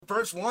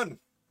first one.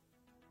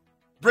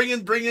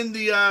 Bringing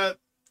the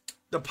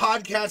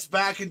podcast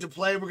back into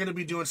play. We're going to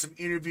be doing some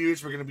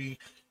interviews. We're going to be,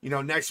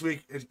 next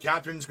week,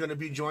 Captain's going to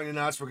be joining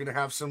us. We're going to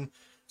have some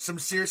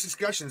serious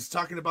discussions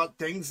talking about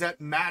things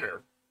that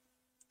matter.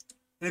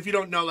 And if you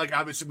don't know, like,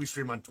 obviously we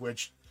stream on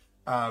Twitch,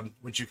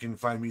 which you can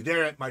find me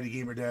there at Mighty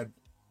Gamer Dad.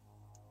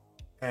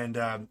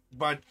 And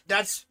but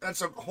that's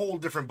a whole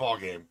different ball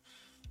game.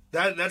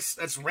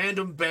 That's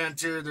random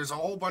banter. There's a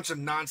whole bunch of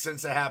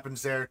nonsense that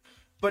happens there.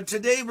 But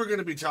today we're going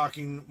to be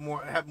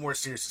have more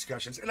serious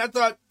discussions. And I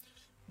thought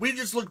we'd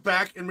just look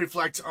back and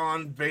reflect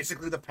on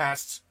basically the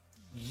past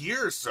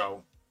year or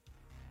so.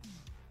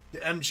 The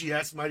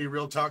MGS Mighty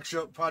Real Talk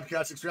Show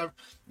podcast extravaganza.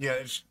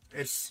 Yeah,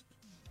 it's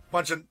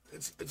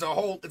a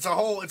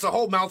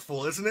whole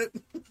mouthful, isn't it?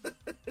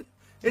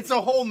 It's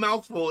a whole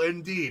mouthful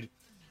indeed.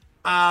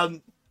 So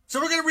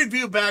we're going to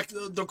review back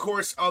the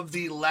course of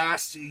the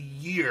last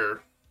year.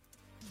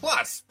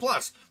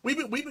 Plus,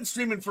 we've been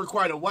streaming for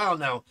quite a while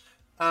now.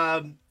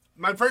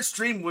 My first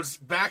stream was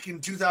back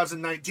in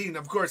 2019.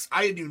 Of course,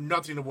 I knew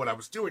nothing of what I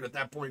was doing at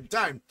that point in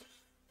time.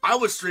 I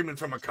was streaming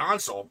from a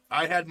console.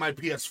 I had my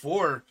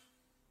PS4,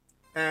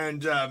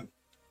 and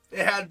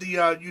it had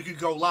the you could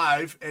go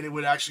live, and it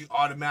would actually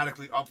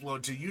automatically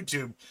upload to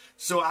YouTube.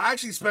 So I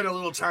actually spent a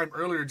little time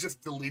earlier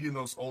just deleting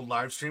those old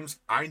live streams.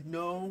 I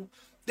know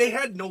they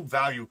had no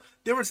value.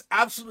 There was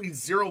absolutely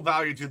zero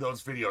value to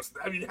those videos.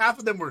 I mean, half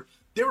of them were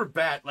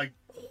bad, like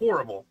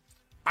horrible.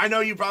 I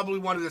know you probably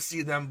wanted to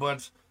see them,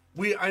 but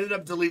I ended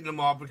up deleting them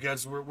all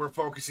because we're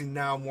focusing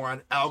now more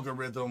on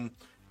algorithm,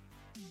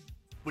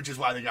 which is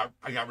why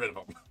I got rid of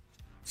them.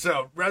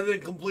 So rather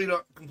than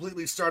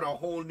completely start a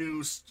whole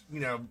new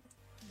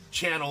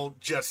channel,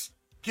 just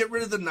get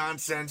rid of the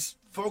nonsense,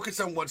 focus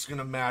on what's going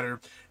to matter.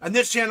 And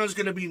this channel is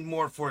going to be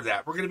more for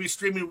that. We're going to be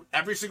streaming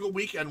every single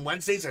week on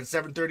Wednesdays at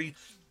 7:30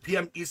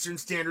 p.m. Eastern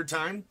Standard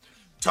Time,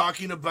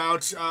 talking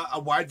about a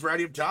wide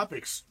variety of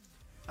topics.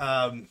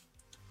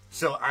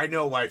 So I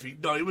know, wifey.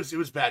 No, it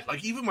was bad.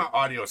 Like, even my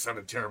audio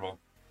sounded terrible.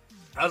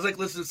 I was like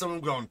listening to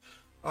someone going,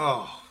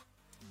 oh.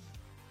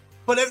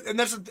 But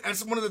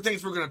that's one of the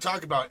things we're going to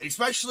talk about,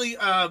 especially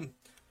for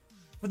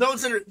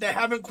those that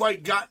haven't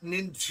quite gotten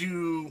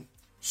into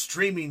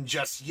streaming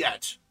just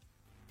yet,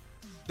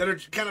 that are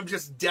kind of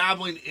just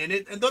dabbling in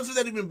it, and those that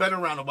have even been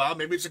around a while.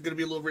 Maybe it's going to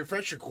be a little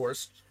refresher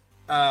course.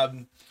 But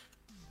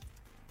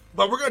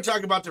we're going to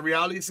talk about the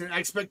realities and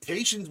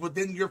expectations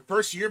within your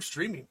first year of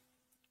streaming.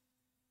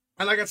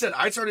 And like I said,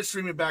 I started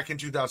streaming back in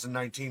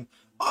 2019,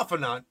 off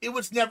and on. It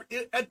was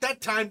at that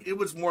time, it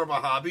was more of a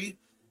hobby,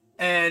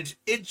 and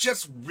it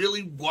just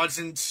really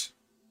wasn't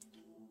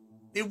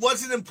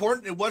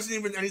important. It wasn't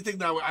even anything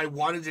that I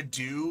wanted to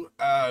do.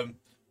 I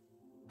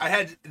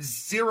had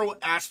zero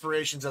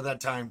aspirations at that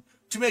time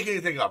to make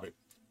anything of it.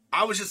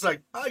 I was just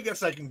like, I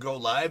guess I can go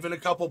live, and a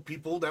couple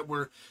people that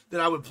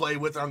I would play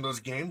with on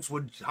those games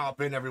would hop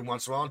in every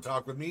once in a while and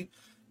talk with me.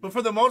 But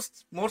for the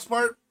most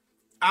part,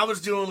 I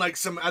was doing like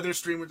some other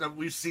streamers that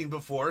we've seen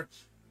before.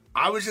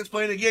 I was just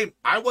playing a game.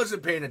 I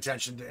wasn't paying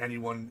attention to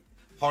anyone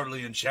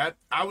hardly in chat.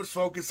 I was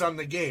focused on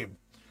the game.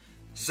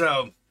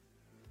 So,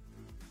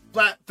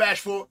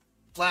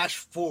 flash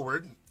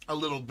forward a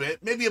little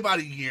bit, maybe about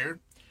a year.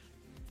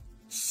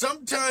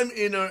 Sometime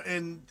in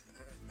a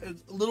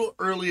little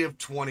early of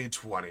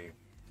 2020,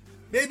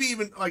 maybe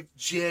even like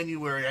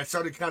January, I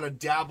started kind of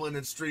dabbling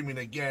and streaming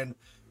again.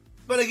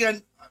 But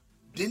again,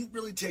 didn't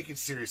really take it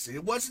seriously.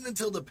 It wasn't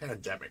until the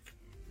pandemic.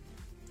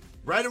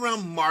 Right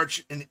around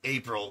March and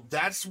April,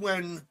 that's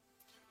when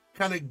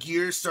kind of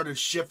gears started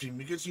shifting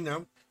because,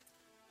 a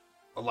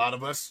lot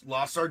of us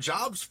lost our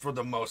jobs for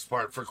the most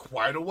part for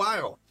quite a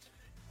while.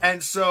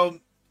 And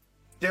so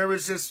there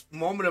was this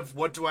moment of,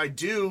 what do I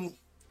do?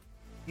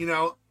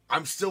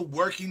 I'm still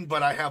working,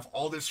 but I have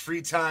all this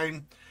free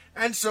time.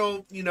 And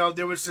so,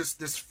 there was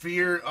this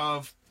fear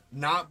of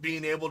not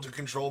being able to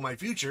control my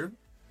future.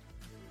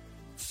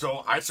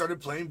 So I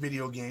started playing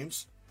video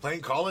games,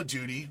 playing Call of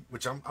Duty,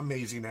 which I'm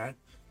amazing at.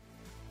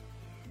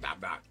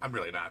 I'm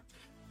really not.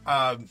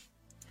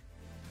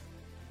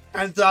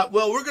 And thought,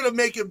 well, we're going to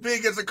make it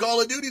big as a Call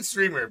of Duty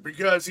streamer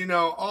because,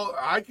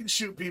 I can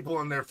shoot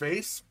people in their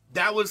face.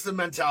 That was the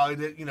mentality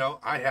that,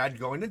 I had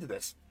going into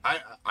this.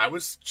 I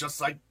was just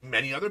like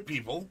many other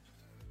people,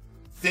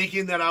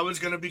 thinking that I was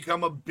going to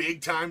become a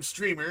big-time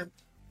streamer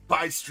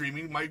by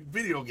streaming my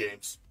video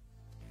games.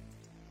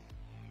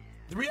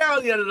 The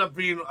reality ended up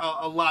being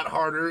a lot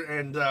harder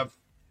and a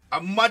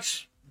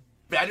much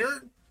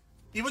better.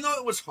 Even though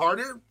it was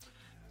harder,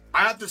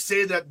 I have to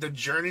say that the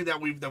journey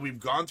that we've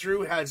gone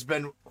through has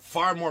been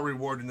far more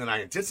rewarding than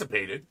I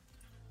anticipated.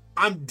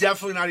 I'm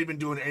definitely not even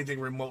doing anything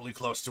remotely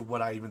close to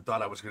what I even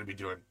thought I was going to be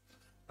doing.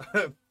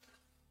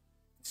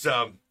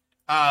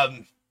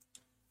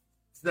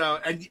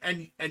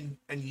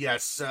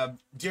 Yes,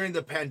 during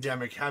the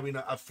pandemic, having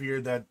a fear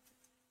that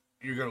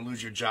you're going to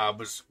lose your job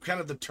was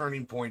kind of the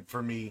turning point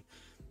for me.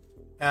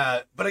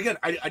 But again,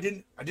 I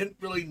didn't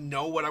really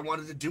know what I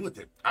wanted to do with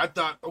it. I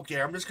thought,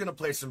 okay, I'm just going to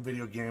play some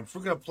video games.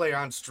 We're going to play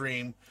on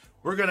stream.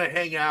 We're going to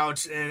hang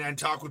out and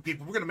talk with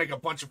people. We're going to make a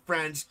bunch of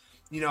friends.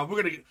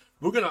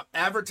 we're gonna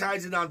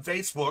advertise it on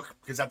Facebook,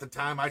 because at the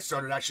time I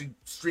started actually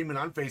streaming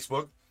on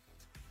Facebook,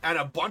 and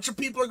a bunch of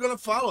people are gonna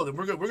follow them.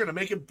 We're gonna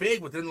make it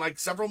big within like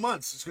several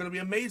months. It's gonna be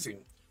amazing.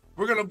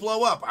 We're gonna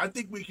blow up. I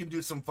think we can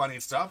do some funny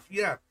stuff.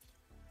 Yeah,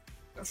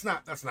 that's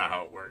not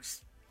how it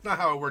works. It's not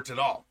how it worked at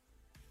all.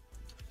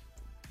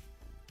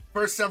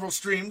 First several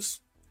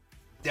streams,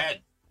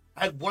 dead.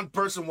 I had one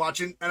person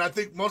watching, and I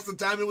think most of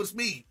the time it was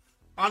me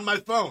on my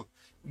phone.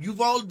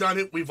 You've all done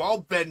it. We've all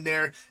been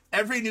there.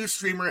 Every new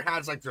streamer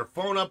has like their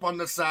phone up on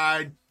the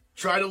side,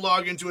 try to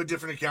log into a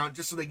different account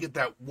just so they get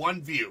that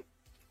one view.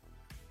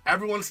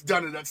 Everyone's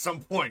done it at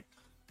some point.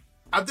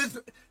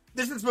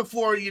 This is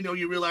before,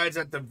 you realize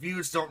that the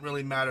views don't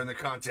really matter and the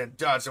content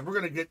does. And we're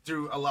going to get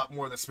through a lot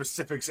more of the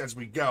specifics as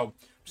we go.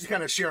 Just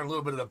kind of sharing a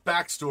little bit of the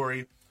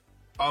backstory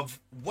of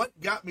what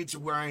got me to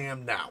where I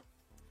am now.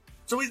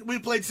 So we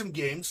played some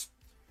games,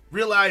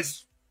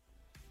 realized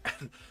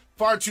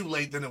far too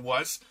late than it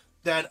was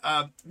that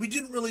we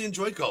didn't really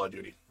enjoy Call of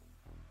Duty.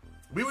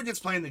 We were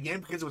just playing the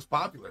game because it was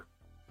popular.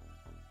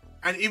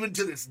 And even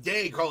to this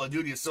day, Call of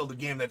Duty is still the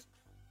game that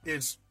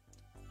is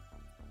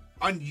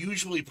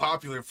unusually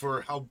popular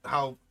for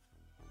how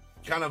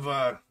kind of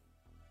a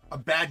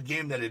bad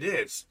game that it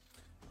is.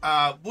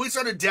 We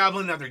started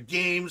dabbling in other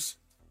games,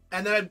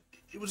 and then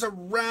it was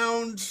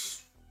around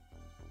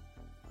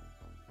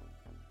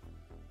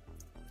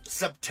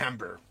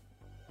September.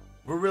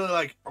 We're really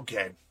like,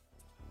 okay,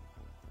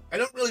 I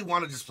don't really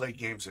want to just play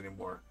games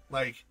anymore.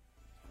 Like,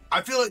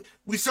 I feel like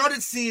we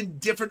started seeing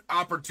different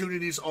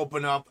opportunities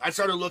open up. I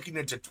started looking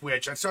into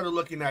Twitch. I started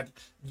looking at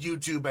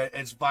YouTube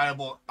as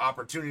viable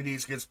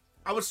opportunities because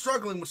I was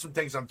struggling with some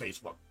things on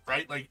Facebook,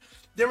 right? Like,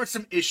 there were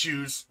some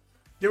issues.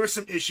 There were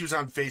some issues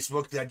on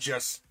Facebook that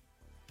just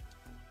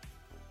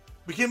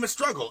became a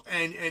struggle.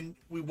 And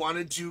we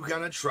wanted to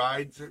kind of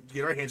try to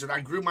get our hands on it.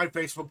 I grew my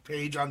Facebook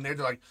page on there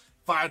to like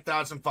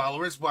 5,000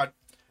 followers, but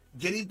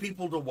getting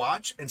people to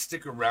watch and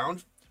stick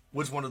around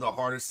was one of the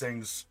hardest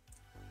things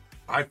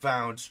I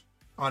found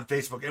on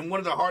Facebook. And one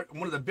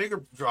of the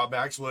bigger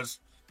drawbacks was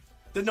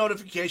the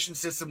notification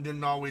system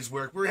didn't always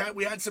work.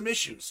 We had some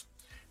issues.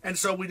 And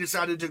so we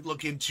decided to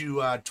look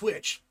into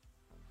Twitch.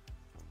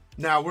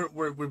 Now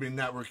we've been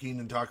networking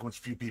and talking with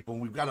a few people,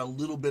 and we've got a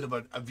little bit of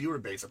a viewer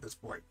base at this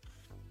point.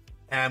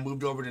 And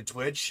moved over to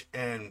Twitch,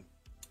 and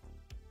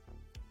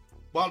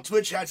while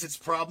Twitch has its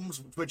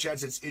problems, Twitch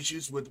has its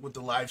issues with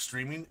the live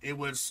streaming, it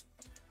was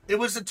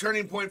a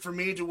turning point for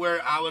me to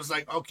where I was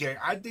like, okay,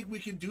 I think we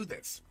can do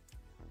this.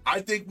 I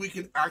think we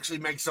can actually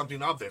make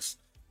something of this.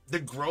 The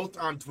growth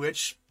on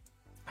Twitch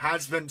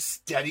has been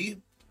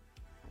steady,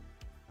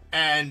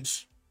 and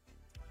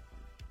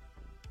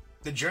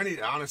the journey,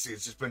 honestly,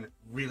 has just been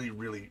really,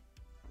 really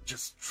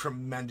just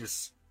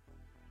tremendous.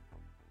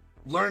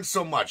 Learned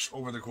so much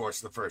over the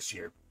course of the first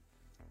year,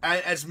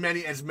 as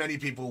many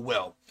people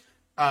will.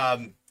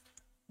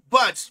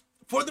 But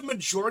for the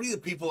majority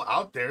of people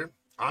out there,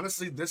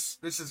 honestly, this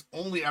is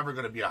only ever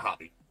going to be a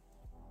hobby.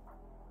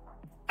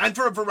 And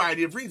for a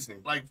variety of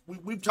reasons. Like,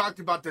 we've talked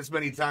about this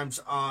many times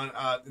on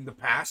in the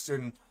past,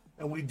 and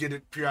we did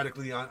it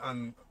periodically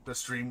on the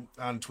stream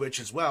on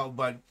Twitch as well.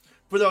 But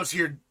for those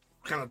here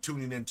kind of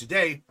tuning in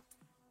today,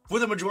 for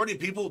the majority of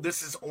people,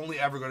 this is only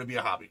ever going to be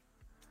a hobby.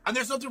 And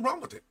there's nothing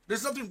wrong with it.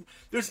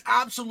 There's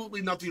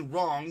absolutely nothing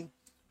wrong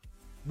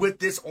with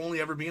this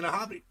only ever being a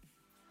hobby.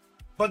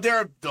 But there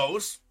are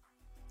those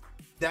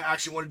that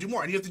actually want to do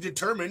more. And you have to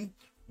determine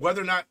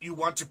whether or not you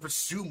want to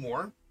pursue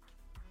more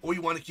or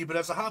you want to keep it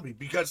as a hobby.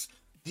 Because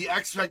the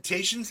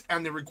expectations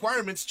and the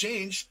requirements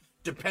change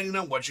depending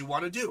on what you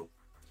want to do.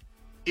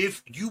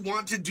 If you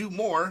want to do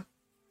more,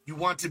 you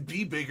want to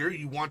be bigger,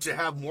 you want to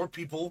have more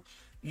people,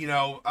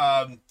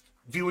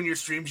 viewing your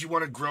streams, you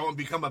want to grow and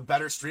become a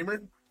better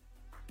streamer,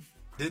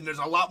 then there's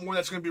a lot more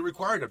that's going to be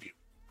required of you.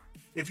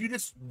 If you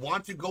just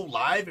want to go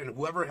live and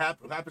whoever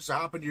happens to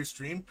hop into your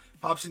stream,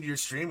 hops into your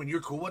stream and you're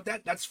cool with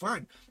that, that's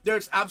fine.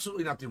 There's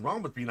absolutely nothing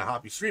wrong with being a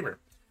hobby streamer.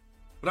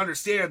 But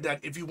understand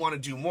that if you want to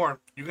do more,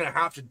 you're going to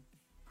have to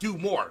do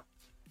more.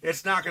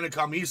 It's not going to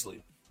come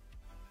easily.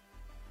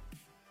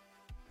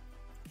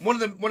 One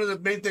of the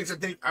main things I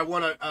think I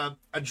want to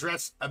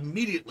address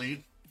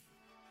immediately,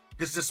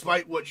 because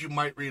despite what you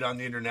might read on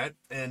the internet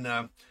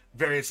and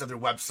various other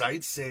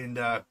websites and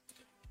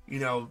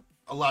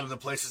a lot of the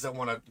places that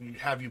want to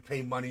have you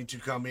pay money to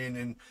come in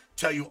and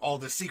tell you all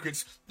the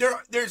secrets,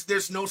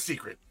 there's no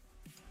secret.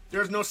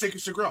 There's no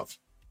secrets to growth.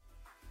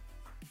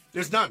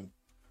 There's none.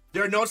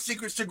 There are no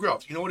secrets to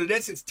growth. You know what it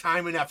is? It's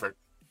time and effort.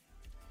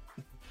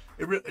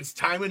 It's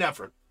time and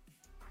effort.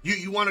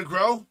 You want to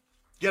grow?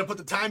 You got to put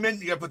the time in.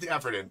 You got to put the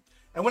effort in.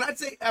 And when I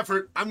say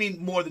effort, I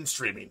mean more than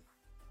streaming.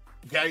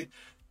 Okay?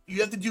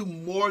 You have to do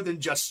more than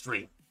just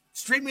stream.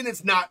 Streaming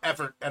is not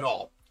effort at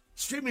all.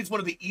 Streaming is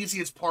one of the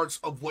easiest parts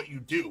of what you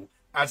do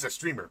as a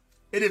streamer.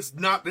 It's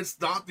not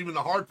even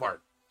the hard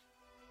part.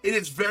 It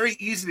is very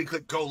easy to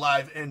click go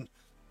live, and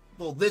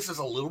well, this is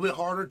a little bit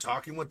harder,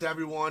 talking with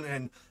everyone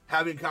and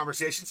having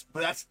conversations,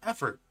 but that's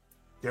effort.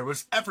 There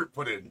was effort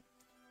put in.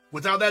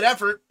 Without that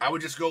effort, I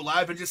would just go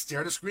live and just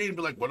stare at a screen and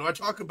be like, what do I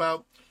talk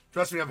about?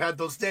 Trust me, I've had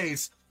those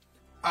days.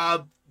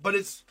 But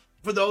it's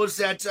for those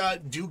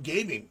that do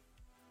gaming.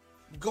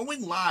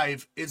 Going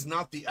live is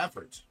not the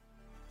effort.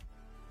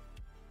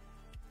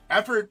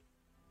 Effort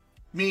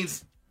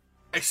means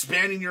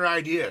expanding your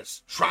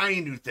ideas,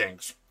 trying new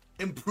things,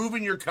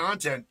 improving your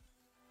content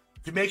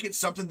to make it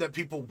something that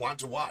people want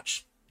to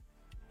watch.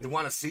 They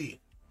want to see.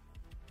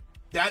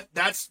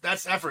 That's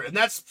effort. And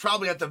that's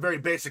probably at the very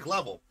basic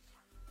level.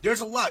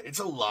 There's a lot. It's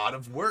a lot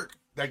of work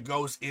that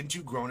goes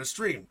into growing a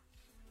stream.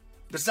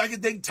 The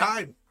second thing,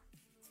 time.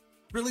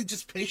 Really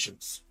just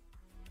patience.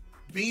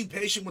 Being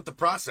patient with the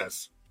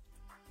process.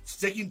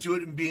 Sticking to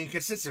it and being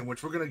consistent,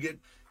 which we're going to get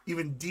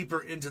even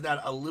deeper into that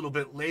a little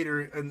bit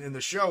later in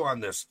the show on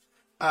this.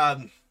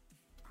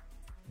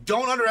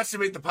 Don't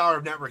underestimate the power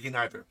of networking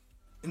either.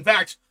 In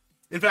fact,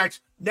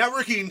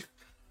 networking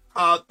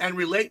and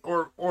relate,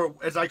 or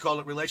as I call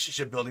it,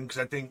 relationship building, because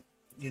I think,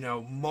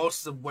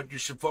 most of what you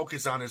should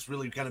focus on is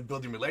really kind of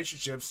building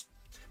relationships.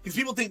 Because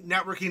people think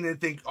networking and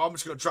think, oh, I'm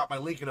just going to drop my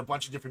link in a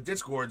bunch of different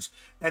Discords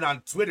and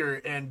on Twitter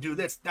and do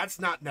this. That's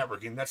not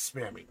networking. That's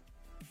spamming.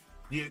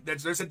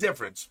 There's a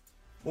difference.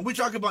 When we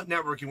talk about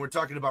networking, we're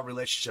talking about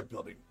relationship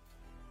building.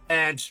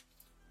 And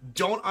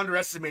don't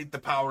underestimate the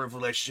power of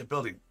relationship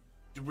building.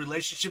 The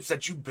relationships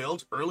that you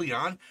build early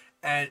on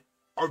and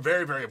are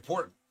very, very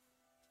important.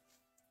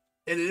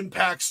 And it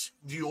impacts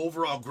the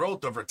overall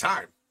growth over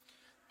time.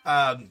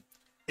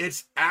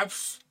 It's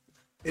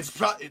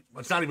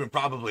not even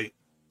probably,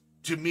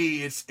 to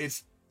me,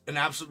 it's an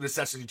absolute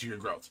necessity to your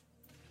growth.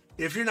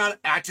 If you're not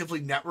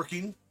actively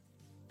networking,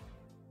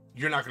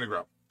 you're not going to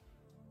grow.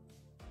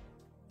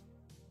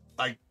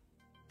 Like,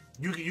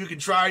 you can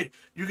try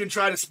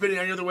to spin it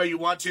any other way you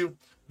want to,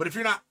 but if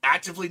you're not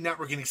actively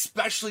networking,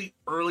 especially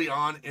early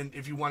on, and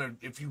if you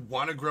want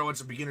to grow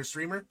as a beginner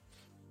streamer,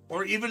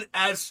 or even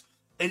as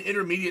an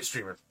intermediate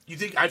streamer, you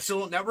think I still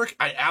don't network?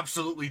 I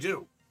absolutely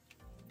do.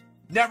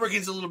 Networking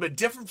is a little bit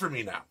different for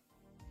me now.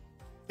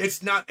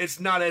 It's not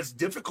as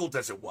difficult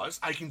as it was.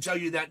 I can tell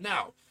you that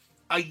now.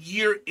 A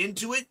year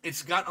into it,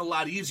 it's gotten a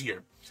lot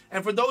easier.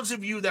 And for those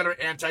of you that are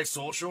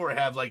antisocial or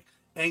have like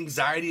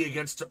anxiety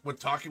with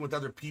talking with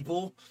other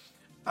people,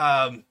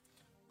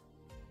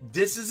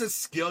 this is a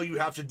skill you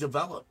have to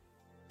develop.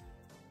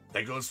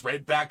 That goes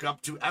right back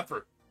up to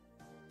effort.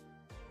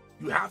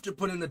 You have to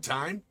put in the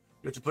time,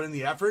 you have to put in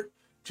the effort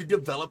to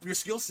develop your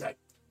skill set.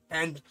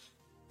 And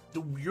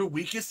your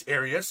weakest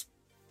areas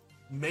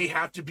may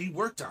have to be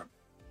worked on.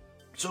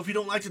 So if you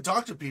don't like to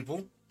talk to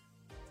people,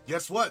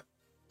 guess what?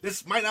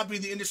 This might not be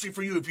the industry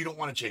for you if you don't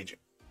want to change it.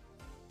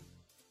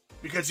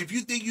 Because if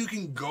you think you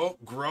can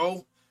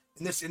grow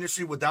in this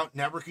industry without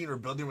networking or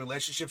building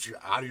relationships,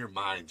 you're out of your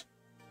mind.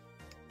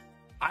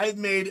 I've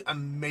made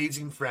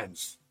amazing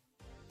friends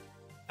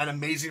and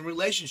amazing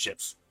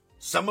relationships,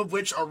 some of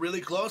which are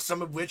really close,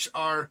 some of which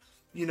are,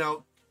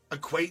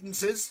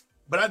 acquaintances.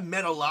 But I've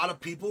met a lot of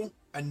people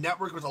and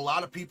networked with a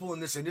lot of people in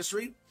this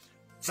industry,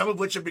 some of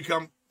which have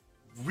become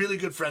really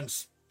good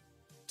friends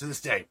to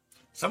this day.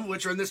 Some of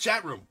which are in this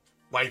chat room.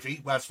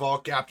 Wifey, Westfall,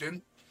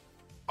 Captain,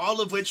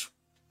 all of which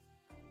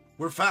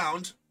were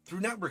found through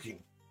networking,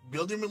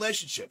 building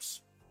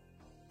relationships.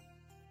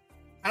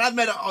 And I've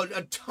met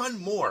a ton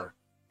more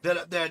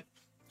that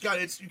God,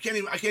 I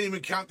can't even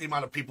count the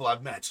amount of people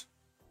I've met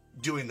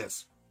doing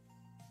this.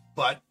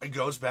 But it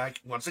goes back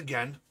once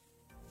again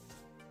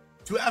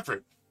to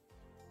effort.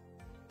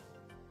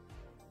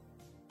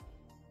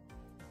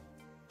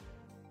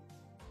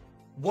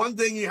 One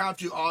thing you have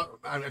to,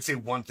 I'd say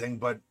one thing,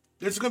 but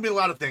there's going to be a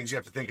lot of things you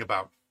have to think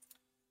about.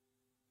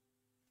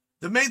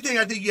 The main thing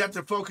I think you have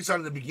to focus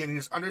on in the beginning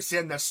is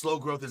understand that slow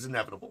growth is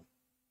inevitable.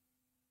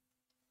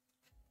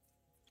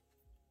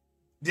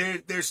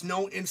 There's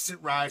no instant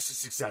rise to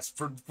success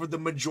for the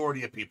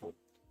majority of people.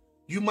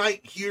 You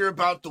might hear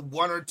about the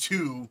one or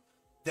two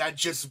that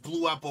just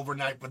blew up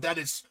overnight, but that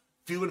is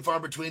few and far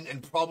between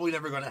and probably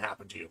never going to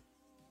happen to you.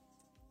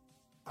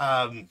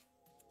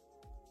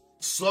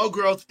 Slow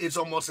growth is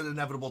almost an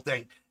inevitable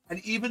thing. And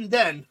even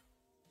then,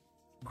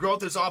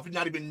 growth is often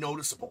not even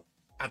noticeable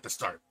at the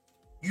start.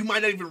 You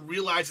might not even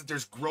realize that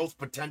there's growth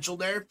potential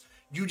there.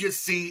 You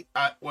just see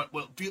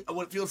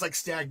what feels like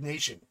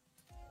stagnation.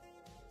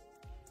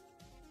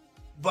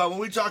 But when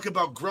we talk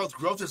about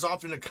growth is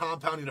often a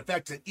compounding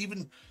effect. And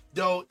even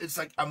though it's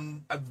like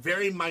a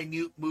very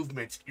minute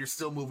movement, you're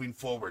still moving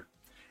forward.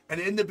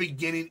 And in the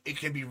beginning, it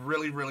can be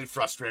really, really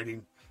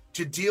frustrating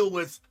to deal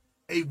with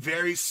a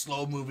very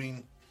slow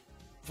moving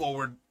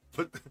forward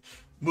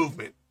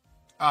movement.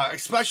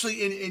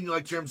 Especially in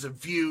like terms of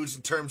views,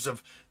 in terms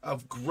of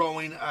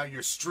growing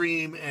your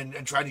stream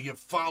and trying to get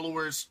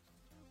followers.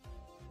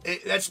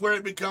 That's where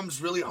it becomes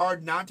really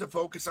hard not to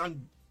focus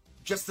on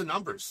just the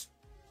numbers.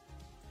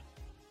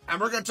 And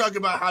we're going to talk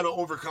about how to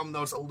overcome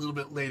those a little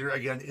bit later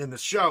again in the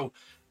show.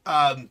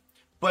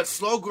 But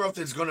slow growth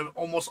is going to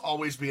almost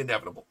always be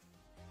inevitable.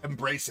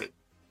 Embrace it.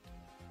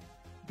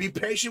 Be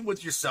patient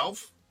with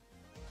yourself.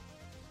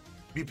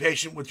 Be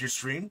patient with your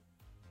stream.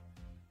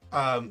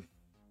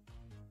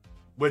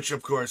 Which,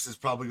 of course, is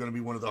probably going to be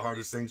one of the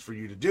hardest things for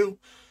you to do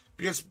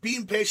Because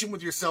being patient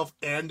with yourself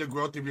and the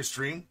growth of your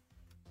stream,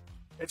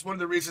 it's one of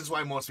the reasons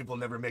why most people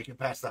never make it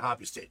past the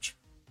hobby stage.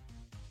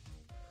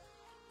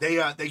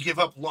 They give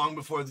up long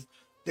before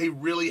they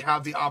really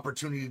have the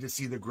opportunity to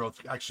see the growth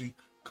actually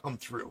come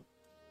through.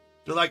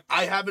 They're like,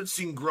 I haven't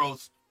seen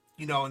growth,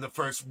 in the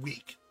first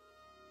week.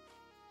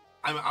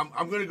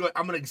 I'm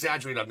gonna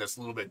exaggerate on this a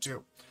little bit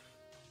too.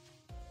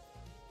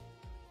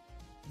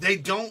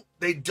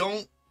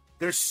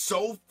 They're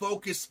so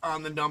focused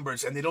on the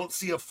numbers and they don't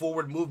see a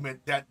forward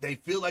movement that they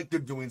feel like they're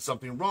doing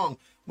something wrong,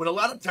 when a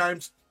lot of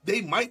times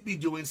they might be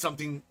doing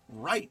something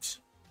right.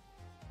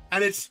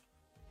 And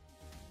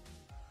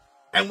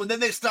when then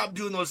they stop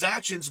doing those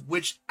actions,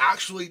 which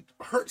actually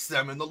hurts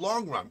them in the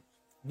long run,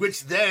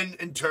 which then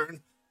in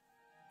turn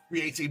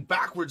creates a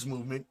backwards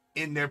movement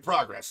in their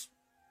progress.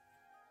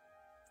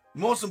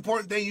 The most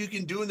important thing you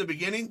can do in the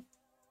beginning,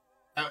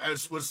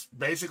 as was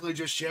basically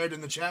just shared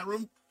in the chat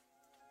room,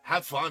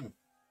 have fun.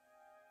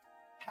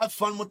 Have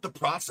fun with the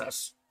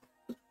process.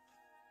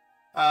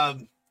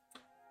 And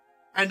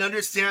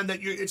understand that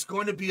it's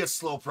going to be a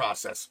slow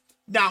process.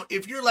 Now,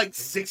 if you're like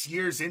 6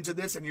 years into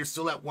this and you're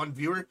still at one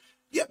viewer,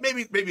 yeah,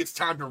 maybe it's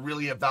time to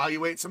really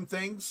evaluate some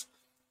things.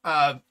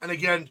 And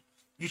again,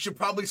 you should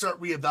probably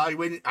start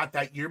reevaluating at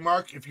that year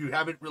mark. If you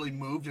haven't really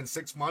moved in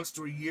 6 months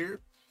to a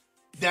year,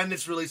 then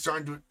it's really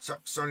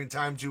starting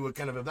time to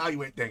kind of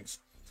evaluate things.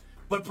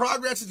 But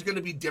progress is going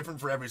to be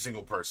different for every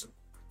single person.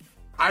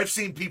 I've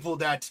seen people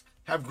that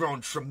have grown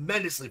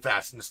tremendously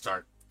fast in the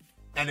start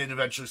and then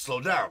eventually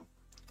slow down.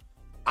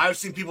 I've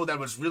seen people that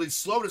was really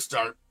slow to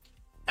start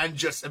and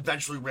just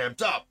eventually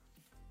ramped up.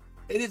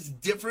 It is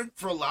different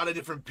for a lot of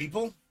different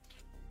people.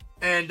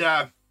 And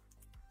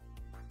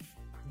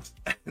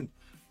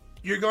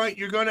you're going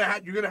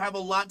to have a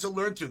lot to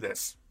learn through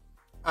this.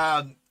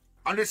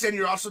 Understand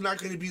you're also not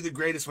going to be the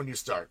greatest when you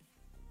start.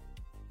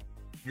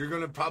 You're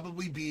going to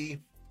probably be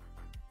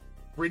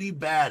pretty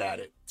bad at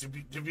it,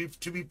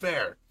 to be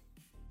fair.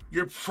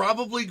 You're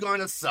probably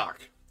going to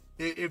suck,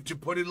 if to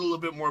put it a little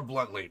bit more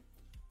bluntly.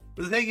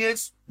 But the thing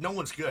is, no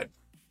one's good.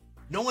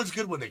 No one's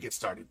good when they get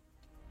started.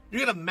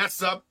 You're going to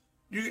mess up.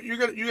 You're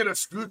gonna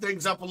screw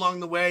things up along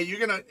the way. You're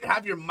going to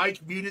have your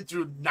mic muted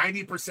through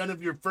 90%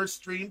 of your first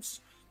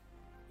streams.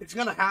 It's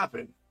going to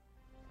happen.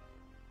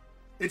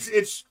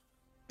 It's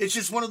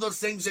just one of those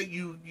things that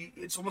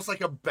it's almost like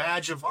a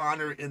badge of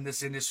honor in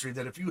this industry,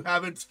 that if you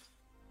haven't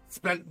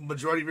spent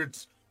majority of your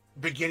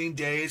beginning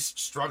days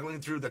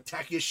struggling through the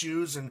tech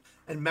issues and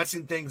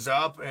messing things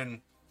up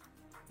and,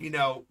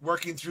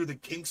 working through the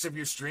kinks of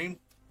your stream,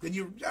 then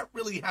you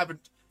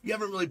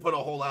haven't really put a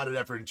whole lot of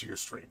effort into your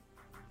stream.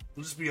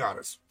 We'll just be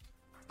honest.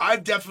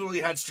 I've definitely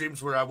had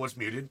streams where I was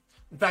muted.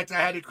 In fact, I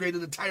had to create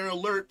an entire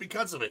alert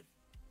because of it.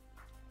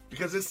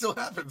 Because it still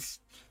happens.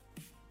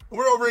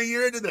 We're over a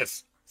year into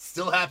this.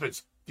 Still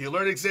happens. The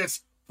alert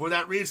exists for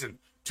that reason.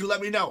 To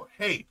let me know,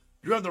 hey,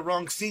 you're on the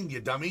wrong scene,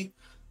 you dummy.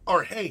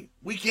 Or, hey,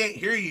 we can't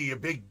hear you, you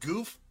big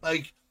goof.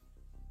 Like,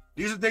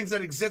 these are things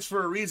that exist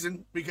for a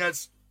reason,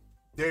 because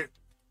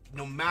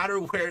no matter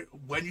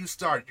when you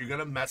start, you're going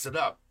to mess it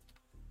up.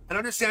 And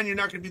understand you're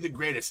not going to be the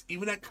greatest,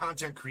 even at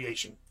content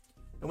creation.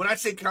 And when I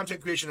say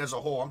content creation as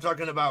a whole, I'm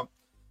talking about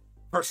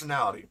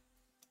personality.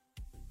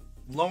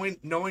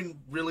 Knowing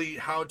really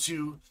how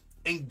to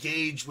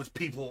engage with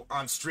people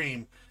on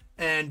stream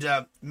and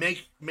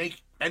make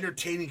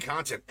entertaining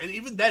content. And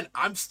even then,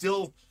 I'm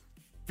still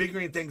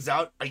figuring things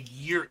out a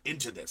year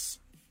into this.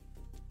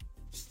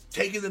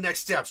 Taking the next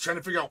steps, trying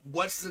to figure out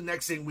what's the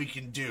next thing we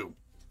can do.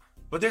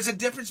 But there's a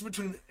difference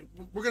between,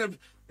 we're going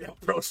to,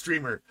 pro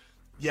streamer.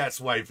 Yes,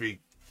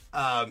 wifey.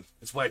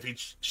 This wifey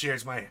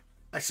shares my !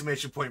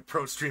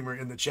 pro streamer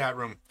in the chat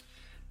room.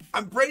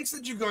 Embrace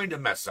that you're going to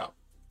mess up.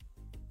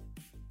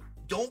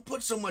 Don't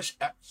put so much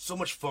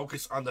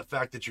focus on the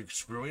fact that you're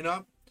screwing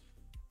up,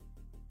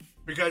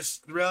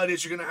 because the reality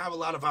is you're going to have a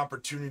lot of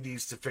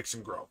opportunities to fix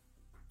and grow.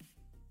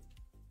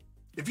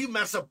 If you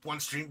mess up one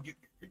stream, your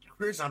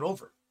career's not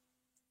over.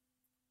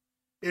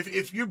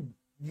 If you're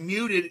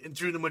muted and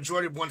through the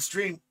majority of one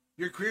stream,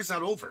 your career's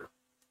not over.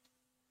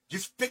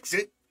 Just fix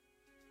it,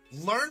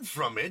 learn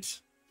from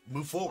it,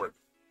 move forward.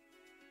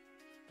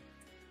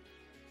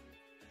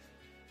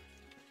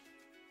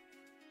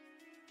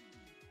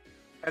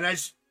 And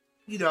as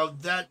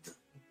that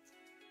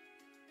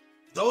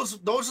those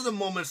are the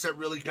moments that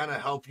really kind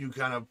of help you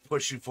kind of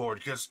push you forward,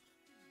 because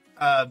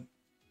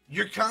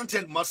your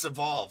content must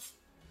evolve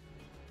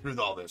through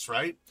all this,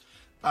 right?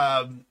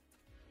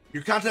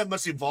 Your content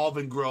must evolve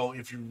and grow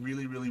if you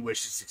really, really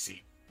wish to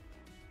succeed.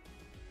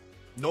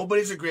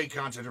 Nobody's a great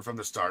contenter from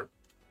the start.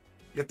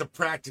 You have to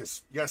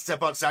practice. You got to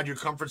step outside your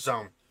comfort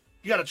zone.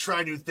 You got to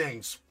try new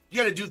things.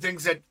 You got to do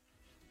things that,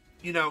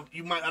 you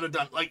might not have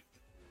done. Like,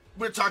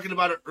 we were talking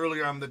about it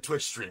earlier on the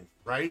Twitch stream,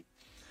 right?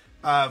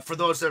 For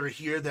those that are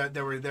here, that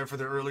were there for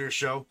the earlier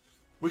show,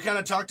 we kind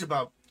of talked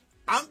about,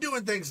 I'm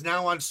doing things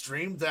now on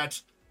stream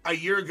that a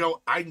year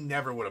ago I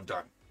never would have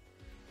done.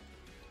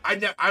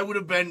 I would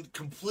have been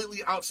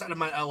completely outside of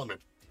my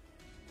element.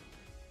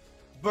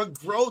 But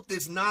growth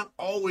is not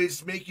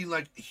always making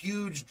like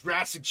huge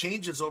drastic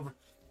changes over.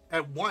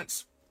 at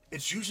once.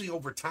 It's usually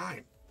over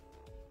time.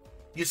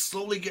 You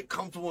slowly get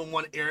comfortable in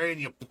one area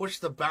and you push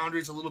the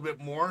boundaries a little bit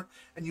more,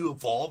 and you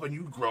evolve and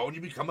you grow and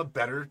you become a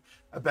better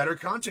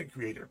content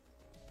creator.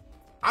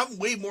 I'm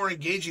way more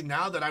engaging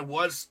now than I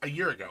was a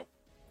year ago.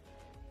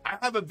 I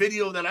have a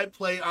video that I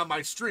play on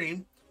my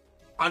stream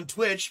on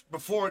Twitch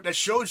before that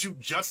shows you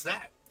just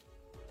that.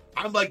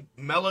 I'm like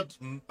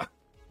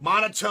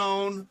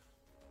monotone,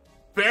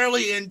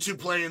 barely into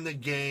playing the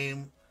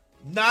game.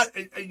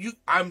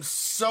 I'm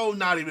so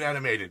not even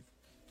animated.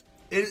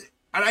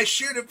 And I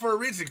shared it for a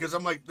reason, because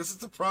I'm like, this is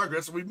the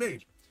progress we've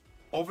made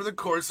over the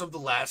course of the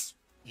last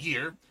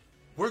year.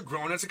 We're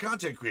growing as a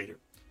content creator.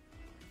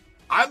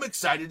 I'm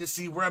excited to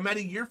see where I'm at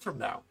a year from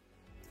now,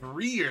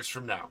 3 years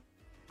from now.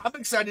 I'm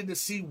excited to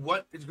see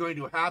what is going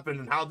to happen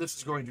and how this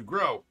is going to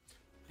grow,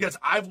 because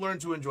I've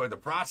learned to enjoy the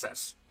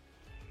process.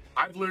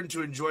 I've learned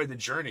to enjoy the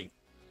journey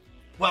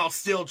while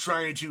still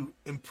trying to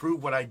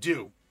improve what I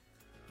do.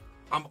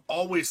 I'm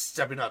always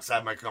stepping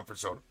outside my comfort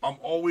zone. I'm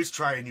always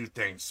trying new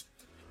things.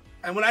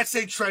 And when I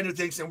say try new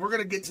things, and we're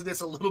going to get to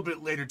this a little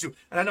bit later too,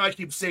 and I know I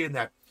keep saying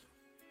that,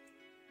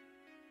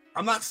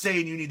 I'm not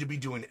saying you need to be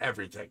doing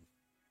everything.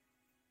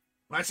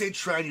 When I say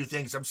try new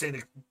things, I'm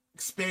saying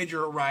expand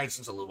your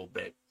horizons a little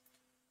bit.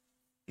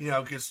 You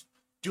know, because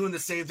doing the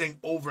same thing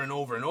over and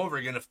over and over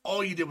again, if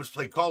all you did was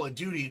play Call of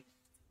Duty,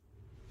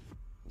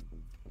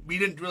 we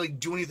didn't really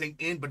do anything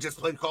but just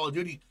play Call of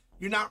Duty,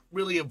 you're not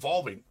really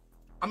evolving.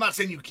 I'm not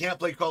saying you can't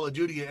play Call of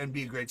Duty and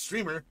be a great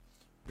streamer,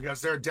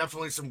 because there are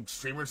definitely some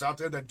streamers out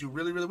there that do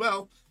really, really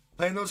well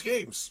playing those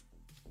games.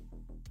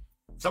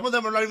 Some of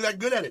them are not even that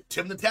good at it.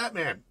 Tim the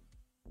Tatman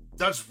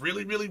does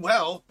really, really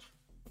well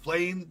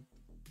playing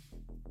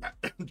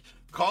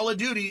Call of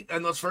Duty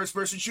and those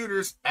first-person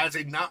shooters as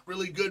a not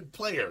really good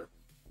player.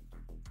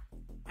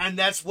 And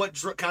that's what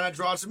kind of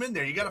draws him in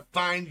there. You got to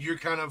find your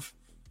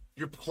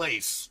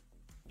place.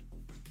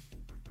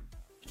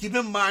 Keep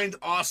in mind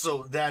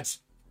also that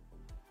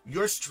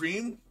your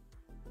stream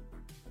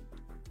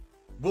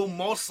will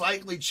most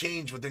likely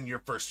change within your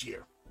first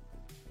year.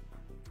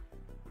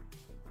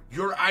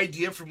 Your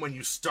idea from when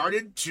you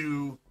started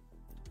to,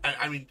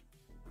 I mean,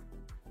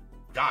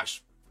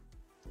 gosh,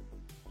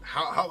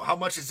 how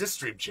much has this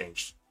stream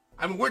changed?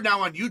 I mean, we're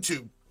now on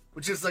YouTube,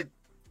 which is like,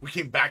 we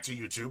came back to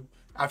YouTube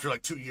after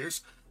like 2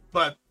 years,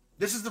 but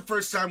this is the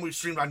first time we've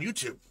streamed on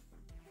YouTube.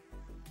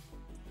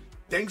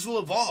 Things will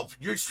evolve.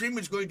 Your stream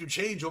is going to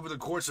change over the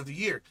course of the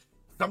year,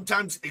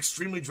 sometimes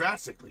extremely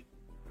drastically.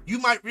 You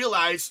might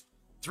realize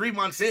 3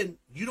 months in,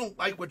 you don't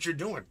like what you're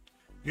doing.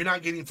 You're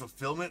not getting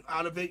fulfillment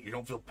out of it. You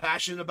don't feel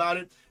passionate about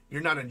it.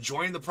 You're not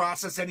enjoying the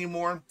process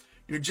anymore.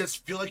 You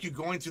just feel like you're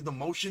going through the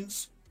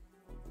motions.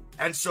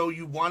 And so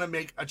you want to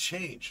make a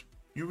change.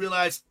 You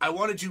realize, I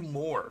want to do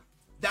more.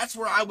 That's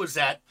where I was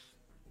at,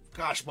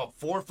 gosh, about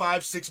 4,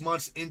 5, 6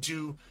 months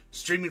into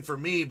streaming for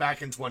me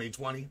back in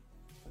 2020.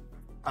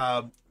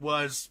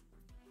 Was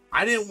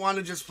I didn't want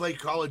to just play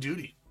Call of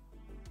Duty.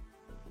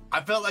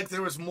 I felt like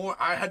there was more,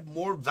 I had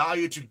more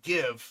value to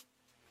give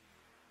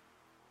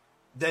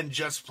than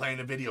just playing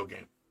a video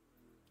game.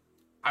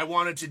 I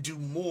wanted to do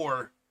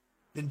more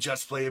than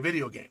just play a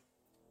video game.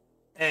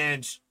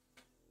 And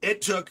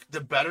it took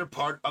the better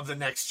part of the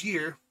next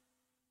year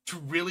to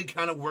really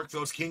kind of work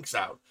those kinks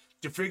out,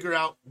 to figure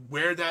out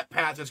where that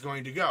path is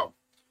going to go.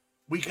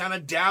 We kind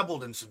of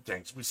dabbled in some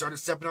things. We started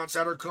stepping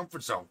outside our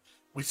comfort zone.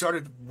 We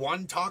started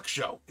one talk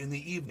show in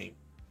the evening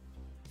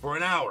for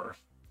an hour,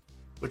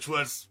 which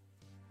was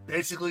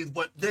basically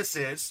what this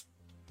is,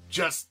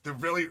 just the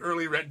really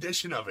early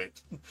rendition of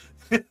it.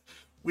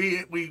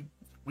 We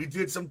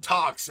did some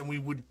talks, and we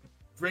would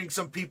bring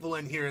some people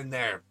in here and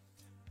there,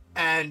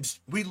 and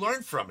we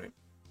learned from it.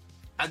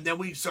 And then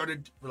we're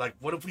like,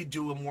 what if we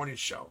do a morning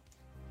show?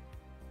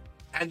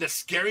 And the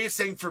scariest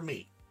thing for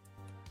me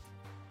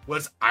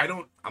was I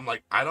don't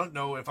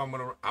know if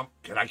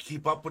can I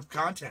keep up with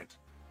content?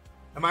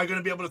 Am I going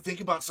to be able to think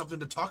about something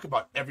to talk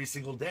about every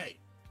single day?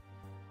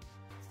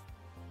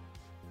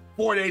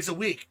 4 days a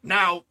week.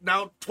 Now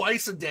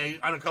twice a day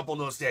on a couple of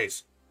those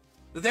days.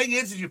 The thing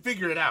is you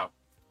figure it out.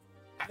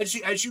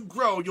 As you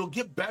grow, you'll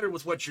get better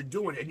with what you're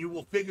doing, and you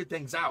will figure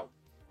things out.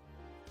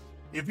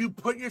 If you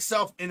put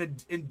yourself in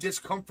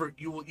discomfort,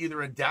 you will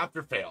either adapt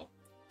or fail.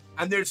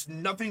 And there's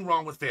nothing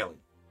wrong with failing.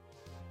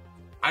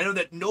 I know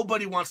that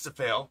nobody wants to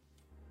fail,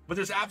 but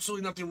there's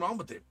absolutely nothing wrong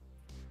with it.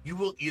 You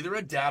will either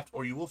adapt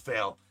or you will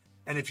fail.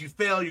 And if you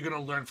fail, you're going to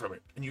learn from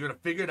it. And you're going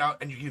to figure it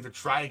out, and you can either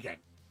try again,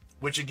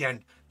 which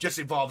again just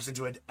evolves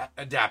into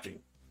adapting.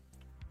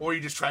 Or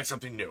you just try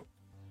something new.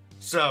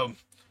 So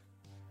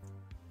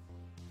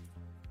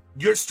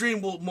your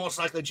stream will most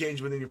likely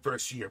change within your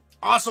first year.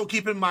 Also,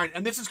 keep in mind,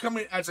 and this is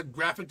coming as a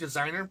graphic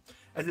designer,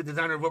 as a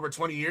designer of over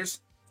 20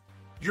 years,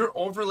 your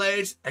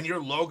overlays and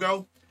your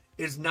logo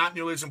is not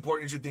nearly as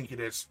important as you think it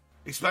is,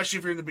 especially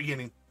if you're in the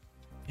beginning.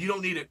 You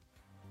don't need it.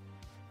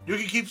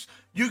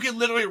 You can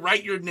literally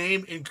write your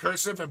name in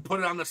cursive and put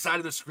it on the side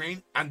of the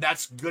screen, and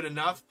that's good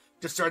enough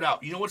to start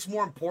out. You know what's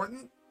more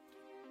important?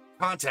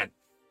 Content.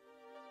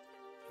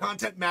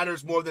 Content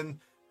matters more than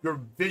your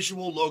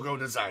visual logo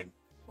design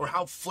or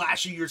how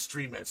flashy your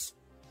stream is.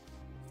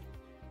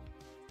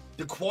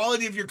 The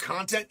quality of your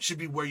content should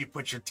be where you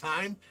put your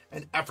time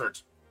and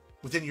effort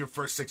within your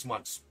first 6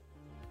 months.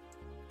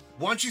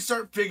 Once you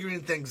start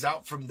figuring things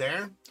out from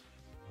there,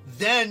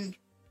 then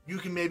you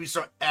can maybe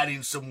start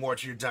adding some more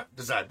to your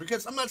design.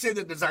 Because I'm not saying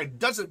that design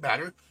doesn't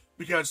matter,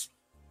 because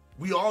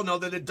we all know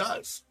that it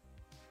does.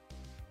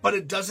 But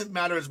it doesn't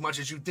matter as much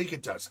as you think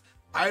it does.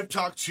 I've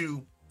talked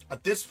to,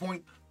 at this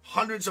point,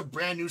 hundreds of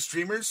brand new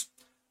streamers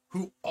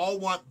who all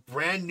want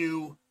brand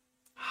new,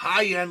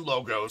 high-end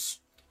logos.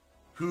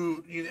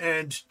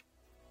 And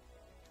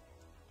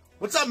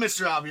what's up,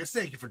 Mr. Obvious?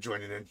 Thank you for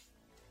joining in.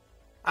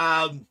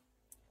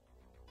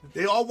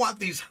 They all want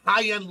these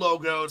high-end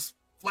logos,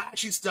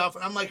 flashy stuff,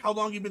 and I'm like, how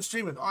long have you been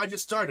streaming? Oh, I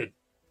just started.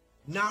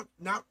 Not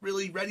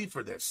really ready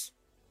for this.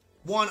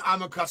 One,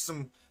 I'm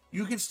accustomed.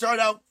 You can start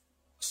out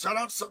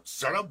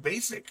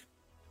basic.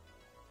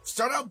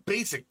 Start out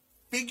basic.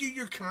 Figure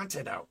your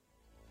content out.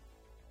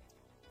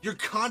 Your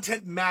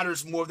content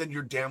matters more than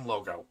your damn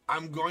logo.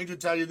 I'm going to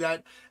tell you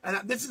that.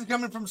 And this is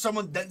coming from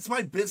someone that's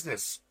my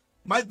business.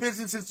 My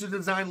business is to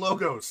design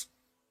logos.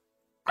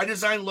 I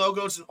design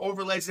logos and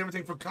overlays and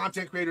everything for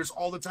content creators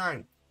all the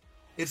time.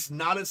 It's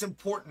not as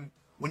important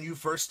when you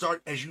first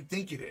start as you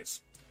think it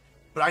is.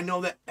 But I know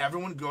that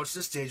everyone goes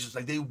to stages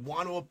like they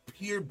want to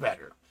appear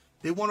better.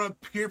 They want to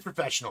appear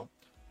professional.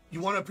 You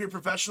want to appear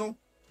professional?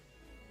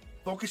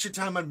 Focus your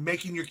time on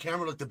making your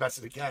camera look the best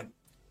that it can.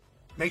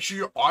 Make sure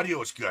your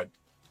audio is good.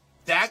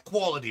 That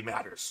quality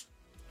matters,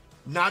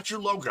 not your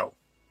logo.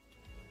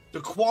 The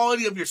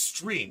quality of your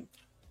stream,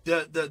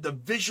 the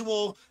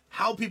visual,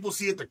 how people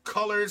see it, the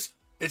colors,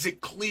 is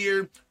it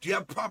clear? Do you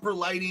have proper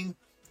lighting?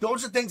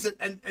 Those are things that,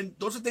 and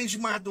those are things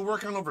you might have to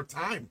work on over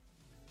time.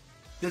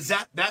 Does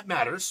that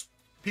matters?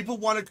 People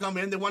want to come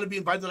in, they want to be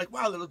invited. They're like,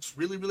 wow, that looks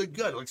really, really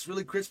good. It looks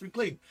really crisp and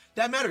clean.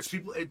 That matters.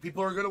 People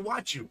are going to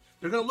watch you.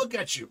 They're going to look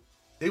at you.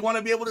 They want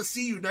to be able to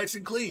see you nice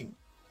and clean.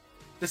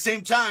 At the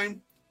same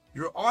time,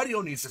 your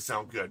audio needs to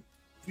sound good.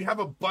 If you have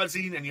a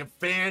buzzing and you have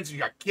fans and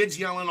you got kids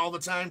yelling all the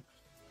time,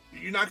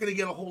 you're not going to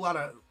get a whole lot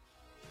of...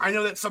 I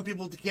know that some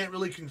people can't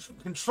really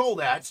control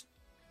that.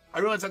 I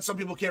realize that some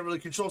people can't really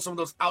control some of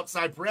those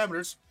outside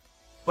parameters,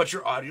 but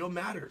your audio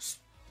matters.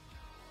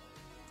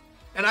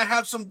 And I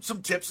have some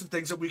tips and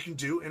things that we can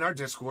do in our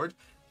Discord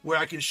where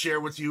I can share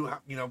with you,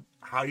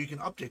 how you can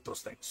update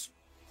those things.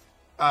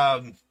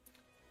 The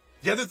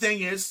other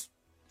thing is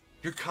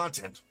your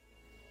content,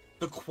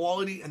 the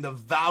quality and the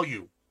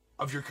value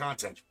of your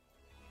content.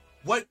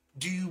 What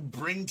do you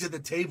bring to the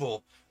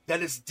table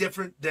that is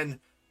different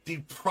than the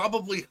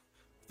probably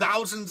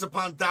thousands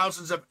upon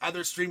thousands of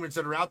other streamers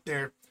that are out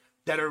there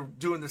that are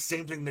doing the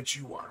same thing that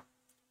you are?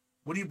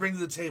 What do you bring to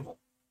the table?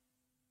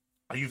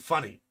 Are you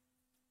funny?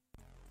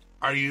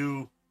 Are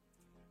you,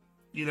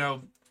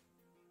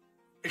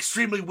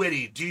 extremely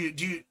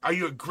witty? Are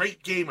you a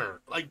great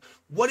gamer? Like,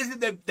 what is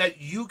it that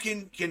you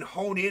can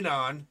hone in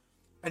on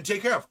and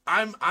take care of?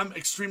 I'm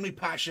extremely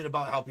passionate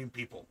about helping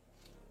people.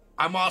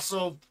 I'm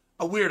also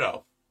a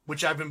weirdo,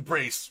 which I've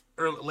embraced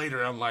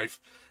later in life.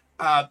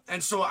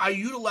 And so I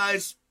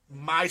utilize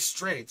my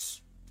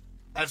strengths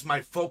as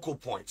my focal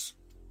points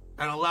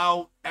and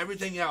allow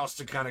everything else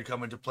to kind of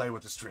come into play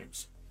with the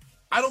streams.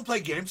 I don't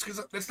play games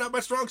because that's not my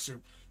strong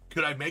suit.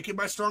 Could I make it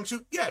my strong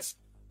suit? Yes.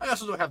 I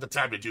also don't have the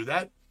time to do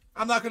that.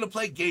 I'm not going to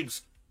play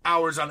games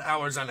hours on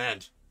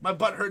end. My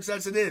butt hurts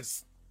as it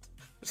is.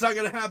 It's not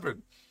going to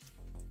happen.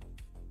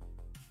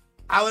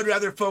 I would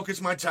rather focus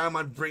my time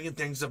on bringing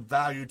things of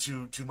value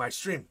to my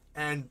stream.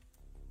 And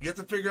you have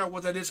to figure out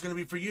what that is going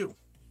to be for you.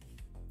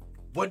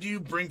 What do you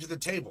bring to the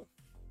table?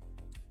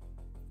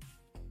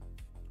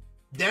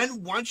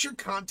 Then once your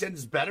content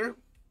is better,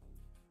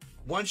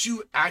 once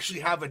you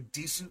actually have a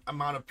decent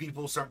amount of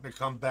people starting to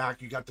come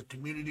back, you got the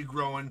community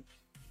growing,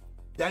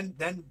 then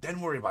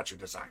worry about your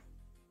design.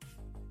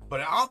 But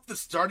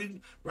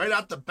right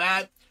out the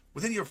bat,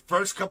 within your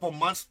first couple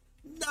months,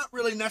 not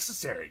really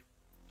necessary.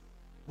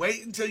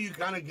 Wait until you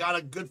kind of got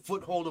a good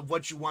foothold of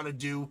what you want to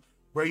do,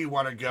 where you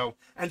want to go.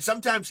 And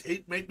sometimes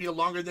it may be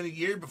longer than a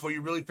year before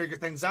you really figure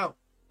things out.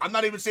 I'm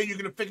not even saying you're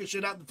going to figure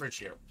shit out in the first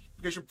year,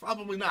 because you're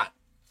probably not.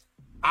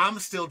 I'm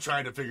still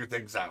trying to figure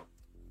things out.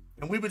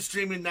 And we've been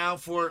streaming now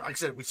for, like I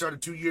said, we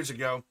started 2 years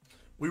ago.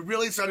 We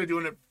really started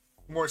doing it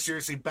more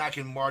seriously back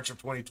in March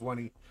of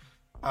 2020.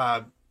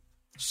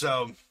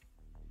 So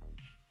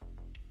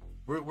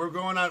we're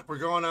going on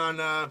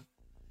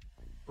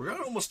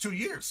almost 2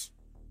 years.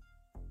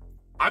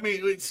 I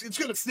mean, it's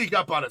going to sneak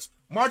up on us.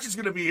 March is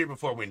going to be here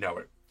before we know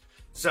it.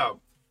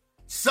 So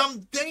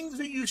some things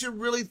that you should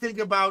really think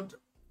about,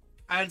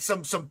 and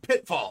some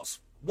pitfalls.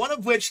 One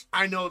of which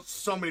I know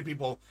so many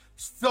people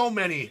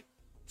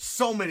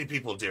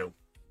do.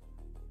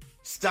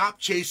 Stop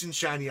chasing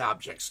shiny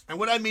objects. And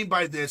what I mean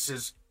by this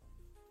is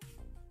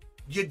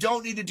you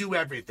don't need to do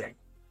everything.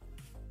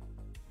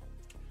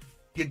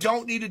 You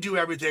don't need to do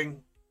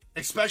everything,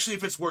 especially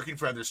if it's working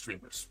for other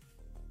streamers.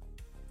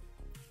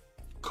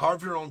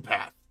 Carve your own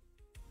path.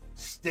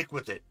 Stick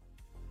with it.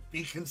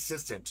 Be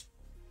consistent.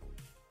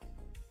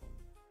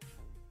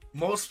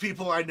 Most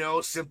people I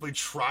know simply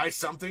try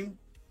something,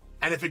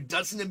 and if it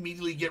doesn't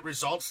immediately get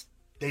results,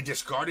 they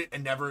discard it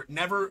and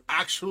never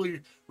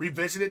actually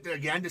revisit it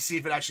again to see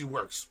if it actually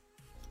works.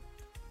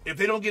 If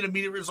they don't get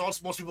immediate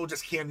results, most people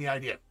just can the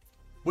idea,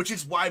 which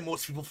is why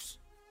most people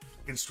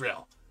can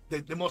strail.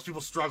 Most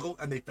people struggle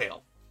and they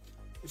fail.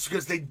 It's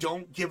because they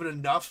don't give it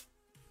enough.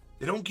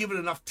 They don't give it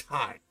enough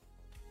time.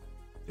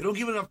 They don't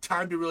give it enough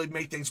time to really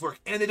make things work,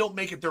 and they don't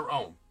make it their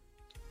own.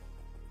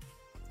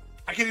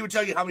 I can't even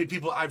tell you how many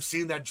people I've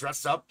seen that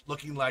dress up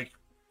looking like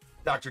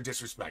Dr.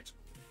 Disrespect.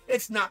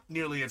 It's not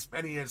nearly as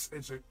many as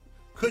it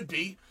could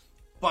be,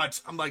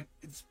 but I'm like,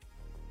 you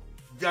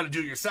got to do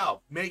it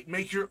yourself.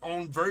 Make your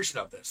own version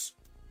of this.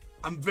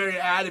 I'm very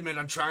adamant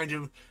on trying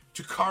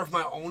to carve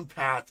my own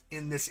path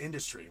in this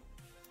industry.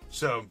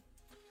 So,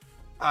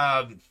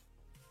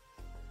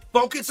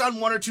 focus on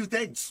one or two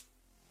things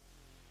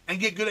and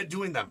get good at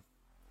doing them.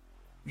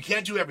 You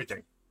can't do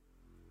everything.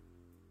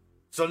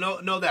 So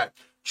know that.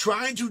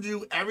 Trying to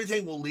do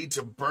everything will lead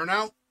to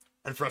burnout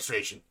and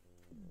frustration.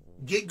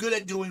 Get good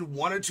at doing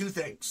one or two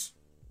things.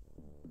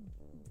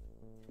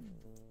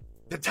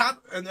 The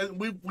top, and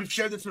we've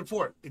shared this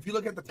before. If you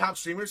look at the top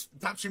streamers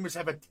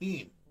have a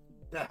team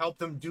that help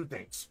them do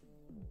things.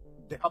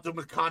 They help them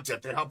with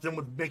content. They help them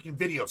with making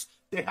videos.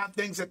 They have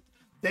things that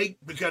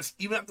because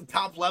even at the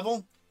top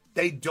level,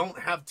 they don't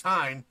have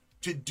time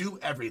to do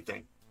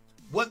everything.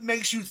 What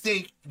makes you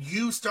think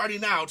you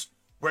starting out,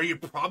 where you're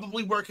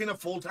probably working a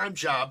full-time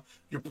job,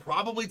 you're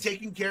probably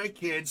taking care of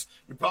kids,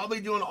 you're probably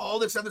doing all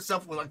this other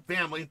stuff with like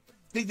family,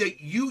 think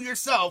that you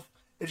yourself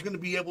is going to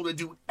be able to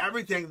do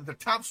everything that the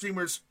top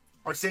streamers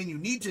are saying you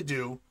need to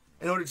do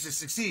in order to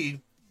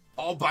succeed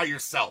all by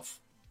yourself?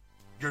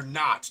 You're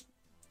not.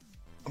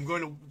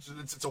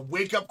 It's a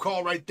wake-up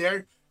call right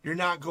there. You're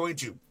not going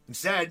to.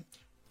 Instead,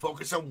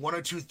 focus on one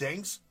or two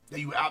things that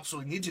you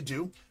absolutely need to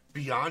do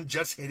beyond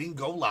just hitting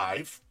go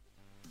live.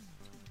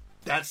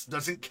 That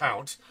doesn't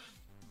count.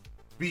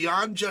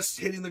 Beyond just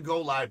hitting the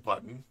go live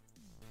button,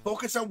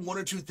 focus on one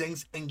or two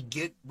things and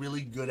get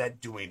really good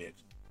at doing it.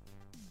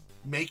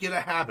 Make it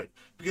a habit.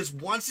 Because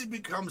once it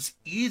becomes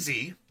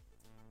easy,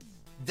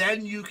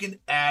 then you can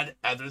add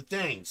other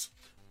things.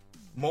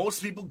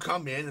 Most people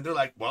come in and they're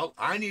like, well,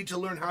 I need to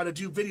learn how to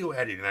do video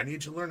editing. I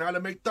need to learn how to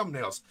make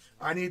thumbnails.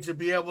 I need to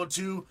be able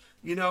to,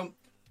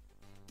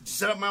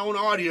 set up my own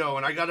audio.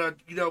 And I got to,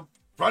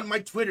 run my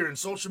Twitter and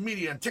social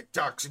media and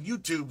TikToks and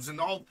YouTubes and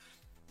all.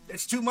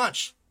 It's too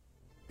much.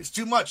 It's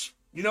too much.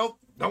 No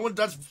one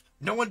does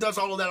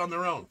all of that on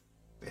their own.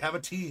 They have a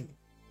team.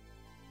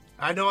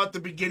 I know at the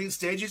beginning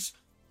stages,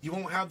 you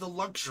won't have the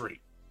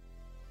luxury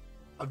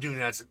of doing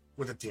that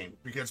with a team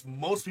because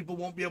most people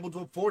won't be able to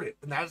afford it.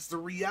 And that's the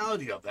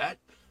reality of that.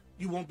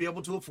 You won't be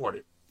able to afford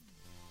it.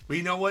 But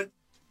you know what?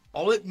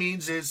 All it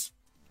means is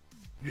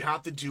you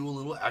have to do a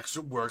little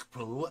extra work,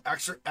 put a little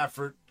extra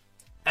effort,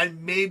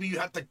 and maybe you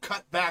have to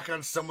cut back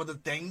on some of the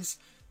things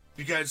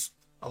because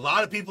a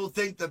lot of people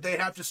think that they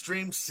have to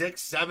stream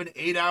 6, 7,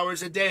 8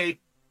 hours a day.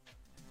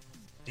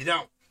 You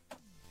don't.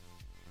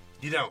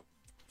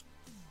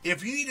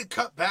 If you need to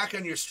cut back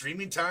on your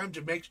streaming time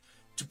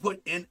to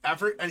put in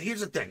effort, and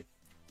here's the thing.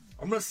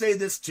 I'm going to say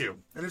this too,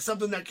 and it's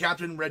something that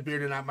Captain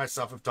Redbeard and I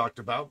myself have talked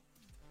about.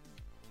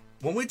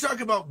 When we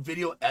talk about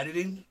video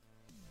editing,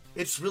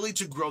 it's really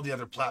to grow the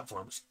other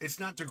platforms. It's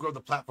not to grow the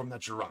platform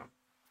that you're on.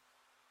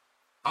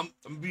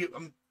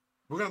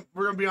 We're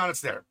gonna be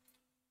honest there.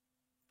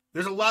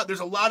 There's a lot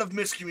of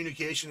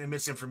miscommunication and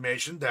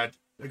misinformation that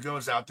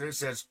goes out there. It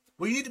says,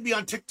 well, you need to be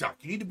on TikTok.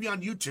 You need to be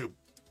on YouTube.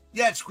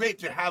 Yeah, it's great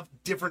to have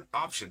different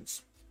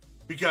options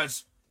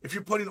because if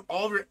you're putting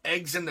all your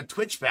eggs in the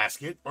Twitch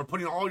basket or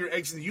putting all your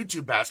eggs in the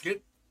YouTube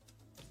basket,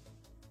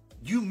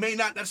 you may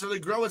not necessarily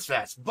grow as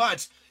fast.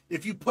 But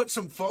if you put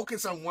some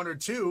focus on one or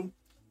two,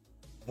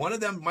 one of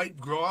them might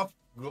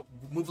move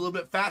a little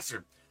bit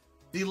faster.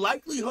 The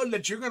likelihood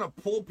that you're going to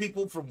pull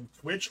people from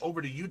Twitch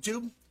over to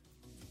YouTube,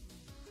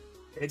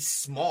 it's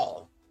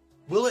small.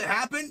 Will it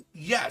happen?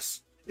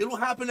 Yes. It will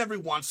happen every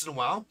once in a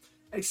while,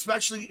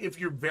 especially if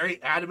you're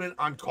very adamant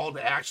on call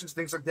to actions,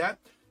 things like that.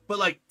 But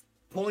like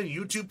pulling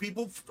YouTube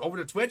people over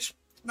to Twitch,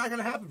 not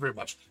going to happen very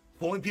much.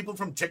 Pulling people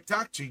from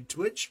TikTok to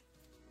Twitch,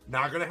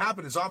 not going to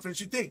happen as often as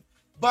you think.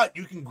 But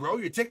you can grow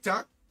your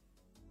TikTok.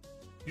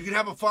 You can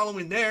have a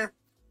following there,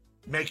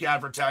 make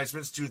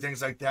advertisements, do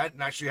things like that,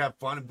 and actually have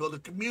fun and build a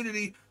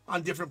community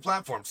on different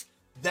platforms.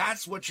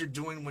 That's what you're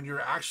doing when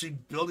you're actually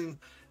building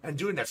and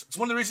doing this. It's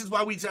one of the reasons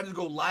why we decided to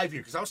go live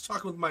here, because I was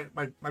talking with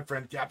my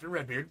friend, Captain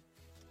Redbeard.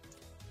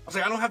 I was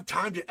like, I don't have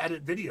time to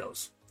edit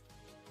videos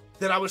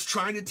that I was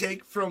trying to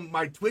take from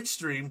my Twitch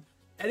stream,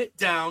 edit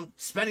down,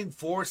 spending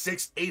 4,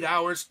 6, 8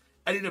 hours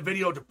editing a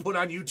video to put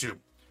on YouTube.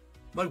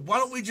 I'm like, why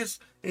don't we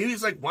just, and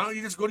he's like, why don't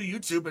you just go to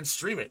YouTube and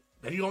stream it?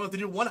 Then you don't have to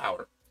do 1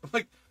 hour. I'm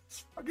like,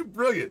 it's fucking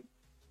brilliant.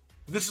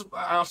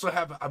 I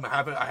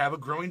have a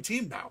growing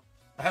team now.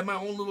 I have my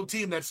own little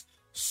team that's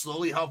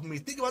slowly helping me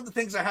think about the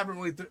things I haven't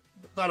really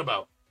thought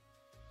about.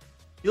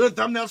 You look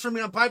thumbnails for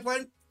me on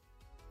Pipeline?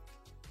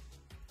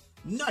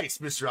 Nice,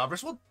 Mr.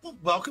 Alvarez. Well,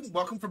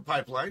 welcome from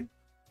Pipeline.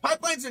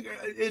 Pipeline's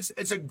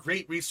it's a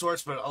great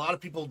resource, but a lot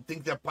of people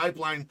think that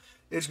Pipeline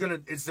is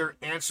their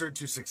answer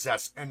to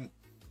success, and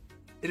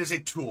it is a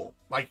tool.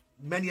 Like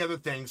many other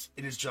things,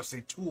 it is just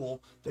a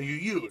tool that you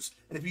use,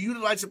 and if you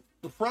utilize it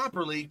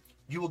properly,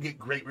 you will get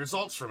great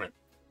results from it.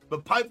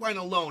 But Pipeline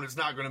alone is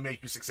not going to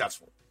make you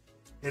successful.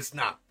 It's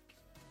not.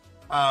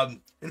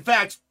 In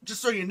fact,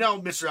 just so you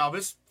know, Mr.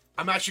 Elvis,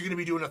 I'm actually going to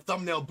be doing a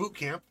thumbnail boot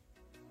camp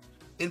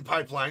in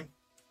Pipeline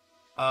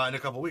in a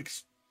couple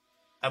weeks,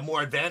 a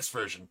more advanced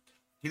version,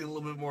 getting a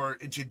little bit more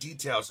into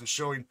details and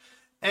showing.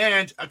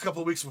 And a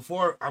couple weeks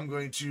before, I'm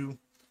going to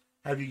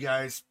have you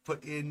guys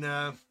put in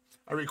a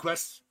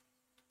request,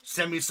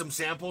 send me some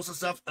samples and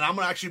stuff, and I'm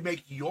going to actually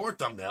make your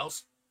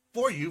thumbnails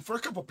for you, for a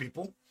couple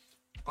people,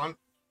 on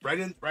right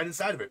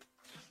inside of it.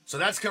 So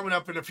that's coming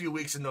up in a few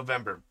weeks in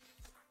November.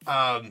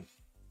 But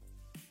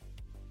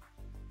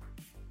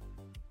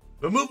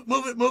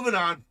moving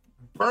on,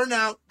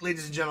 burnout,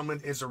 ladies and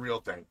gentlemen, is a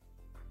real thing.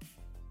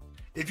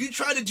 If you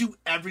try to do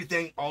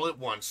everything all at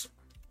once,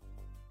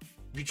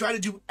 if you try to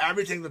do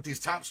everything that these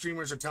top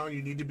streamers are telling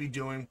you need to be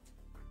doing,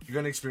 you're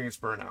going to experience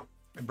burnout.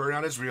 And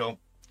burnout is real,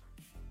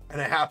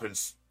 and it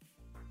happens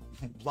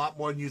a lot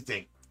more than you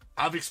think.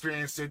 I've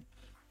experienced it.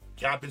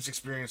 Captain's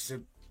experienced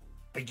it.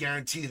 I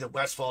guarantee that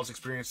Westfall's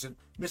experienced it.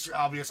 Mr.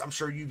 Obvious, I'm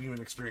sure you've even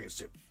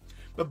experienced it.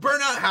 But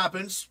burnout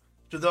happens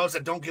to those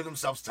that don't give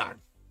themselves time.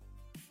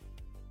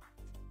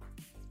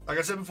 Like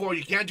I said before,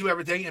 you can't do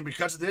everything, and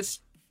because of this,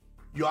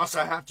 you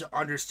also have to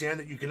understand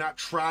that you cannot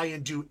try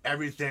and do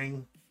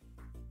everything.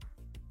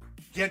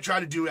 You can't try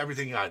to do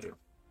everything either.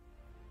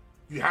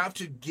 You have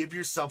to give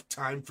yourself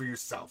time for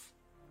yourself.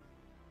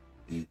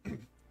 You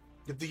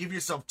have to give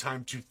yourself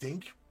time to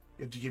think.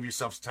 You have to give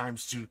yourself time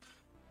to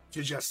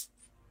just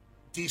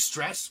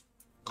de-stress,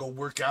 go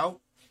work out.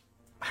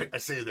 I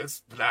say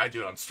this, but I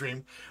do it on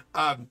stream.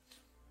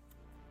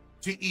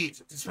 To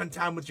eat, to spend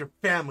time with your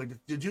family,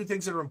 to do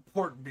things that are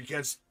important,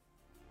 because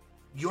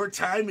your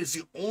time is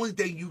the only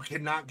thing you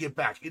cannot get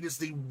back. It is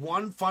the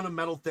one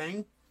fundamental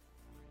thing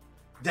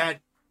that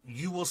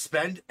you will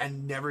spend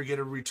and never get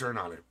a return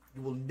on it.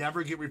 You will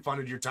never get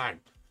refunded your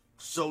time.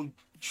 So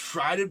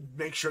try to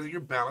make sure that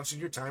you're balancing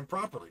your time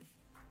properly.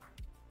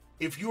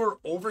 If you are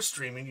over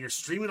streaming, you're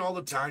streaming all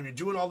the time, you're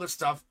doing all this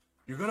stuff,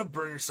 you're going to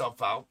burn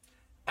yourself out.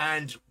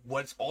 And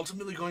what's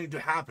ultimately going to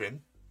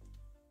happen,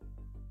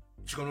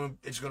 it's going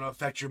to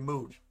affect your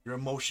mood, your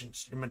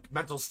emotions, your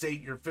mental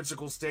state, your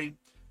physical state,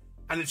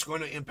 and it's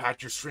going to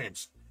impact your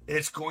streams.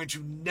 It's going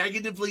to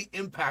negatively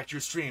impact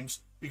your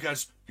streams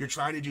because you're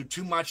trying to do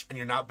too much and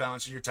you're not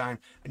balancing your time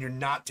and you're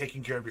not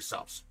taking care of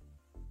yourselves.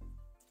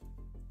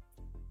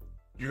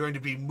 You're going to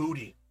be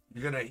moody.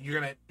 You're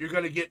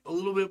gonna get a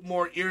little bit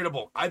more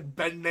irritable. I've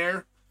been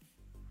there.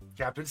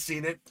 Captain's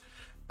seen it.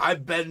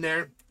 I've been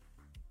there.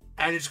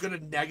 And it's going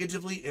to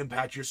negatively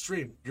impact your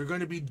stream. You're going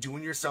to be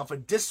doing yourself a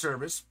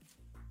disservice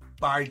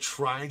by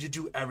trying to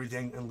do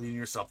everything and leading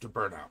yourself to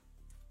burnout.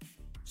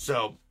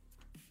 So,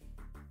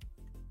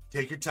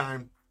 take your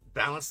time,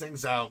 balance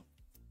things out.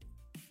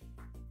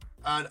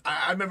 And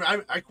I remember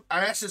I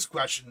asked this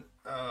question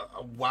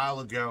a while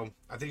ago.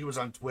 I think it was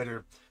on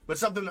Twitter, but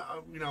something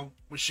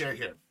we share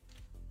here.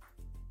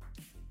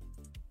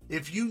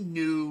 If you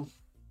knew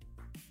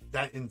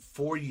that in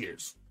 4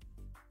 years,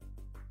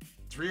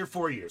 3 or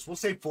 4 years, we'll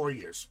say 4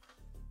 years,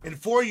 in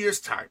 4 years'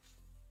 time,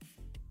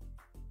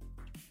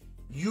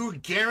 you're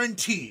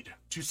guaranteed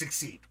to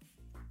succeed.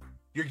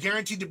 You're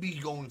guaranteed to be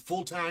going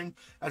full-time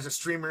as a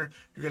streamer.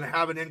 You're going to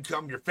have an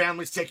income. Your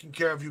family's taken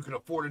care of. You can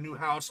afford a new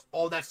house,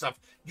 all that stuff.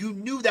 You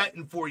knew that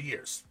in 4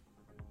 years.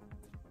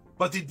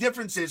 But the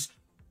difference is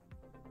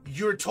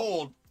you're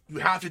told you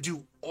have to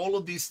do all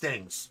of these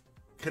things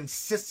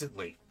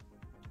consistently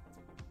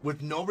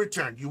with no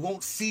return. You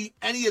won't see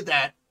any of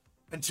that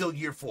until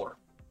year 4.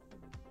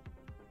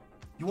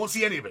 You won't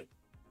see any of it.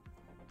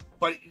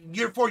 But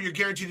year 4, you're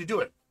guaranteed to do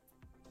it.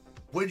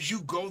 Would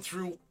you go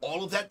through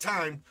all of that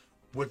time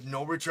with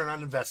no return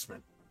on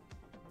investment?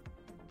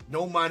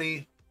 No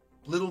money,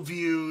 little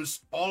views,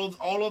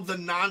 all of the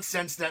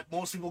nonsense that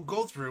most people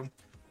go through.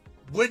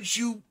 Would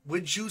you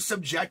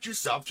subject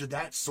yourself to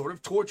that sort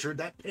of torture,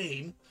 that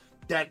pain,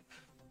 that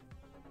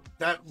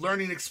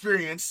learning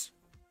experience,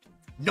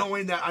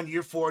 knowing that on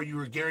year 4 you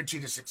were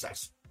guaranteed a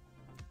success?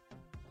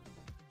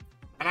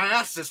 And I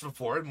asked this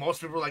before, and most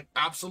people were like,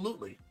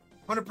 absolutely.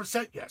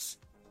 100% yes.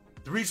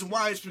 The reason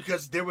why is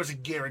because there was a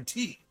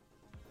guarantee.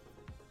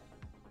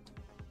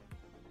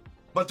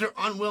 But they're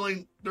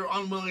unwilling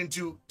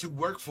to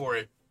work for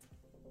it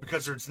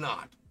because it's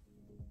not.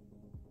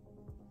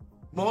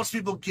 Most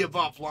people give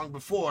up long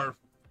before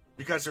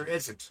because there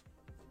isn't.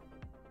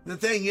 The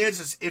thing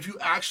is if you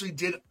actually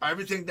did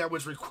everything that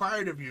was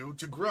required of you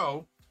to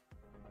grow,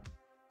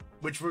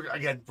 which we're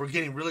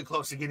getting really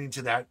close to getting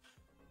to that,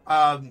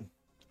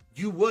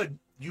 you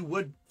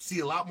would see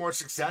a lot more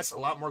success, a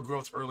lot more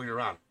growth earlier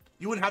on.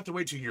 You wouldn't have to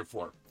wait till year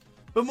 4.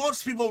 But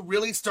most people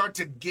really start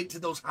to get to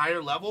those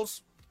higher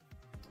levels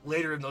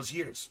later in those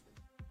years.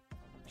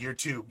 Year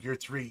 2, year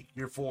 3,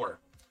 year 4.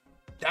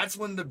 That's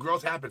when the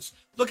growth happens.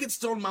 Look at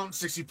Stone Mountain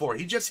 64.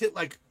 He just hit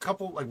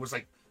was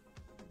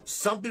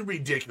something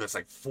ridiculous,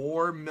 like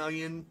 4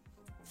 million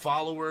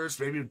followers,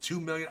 maybe 2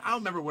 million. I don't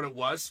remember what it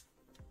was,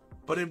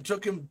 but it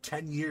took him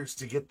 10 years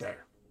to get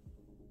there.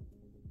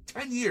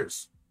 10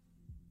 years.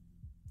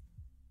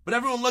 But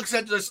everyone looks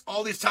at this,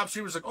 all these top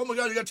streamers like, oh my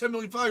God, you got 10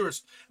 million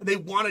followers. And they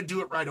want to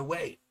do it right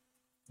away.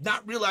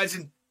 Not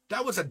realizing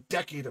that was a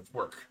decade of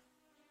work.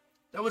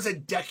 That was a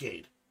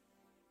decade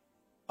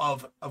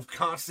of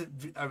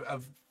constant,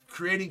 of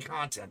creating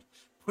content,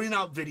 putting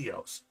out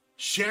videos,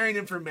 sharing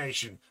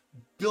information,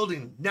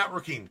 building,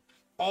 networking,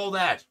 all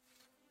that.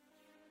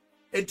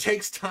 It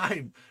takes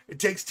time. It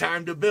takes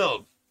time to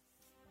build.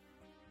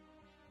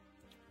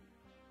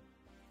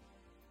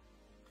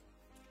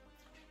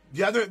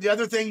 The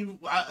other thing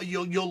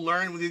you'll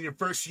learn within your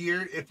first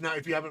year,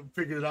 if you haven't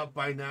figured it out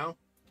by now,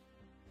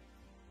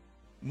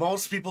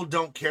 most people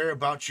don't care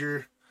about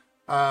your.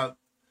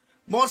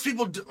 Most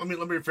people. Let me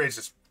rephrase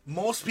this.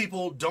 Most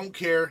people don't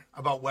care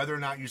about whether or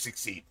not you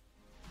succeed.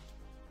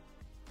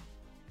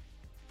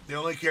 They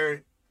only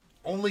care.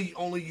 Only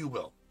you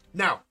will.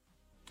 Now,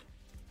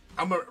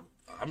 I'm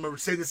gonna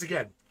say this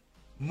again.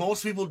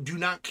 Most people do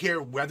not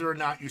care whether or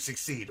not you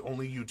succeed.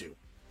 Only you do.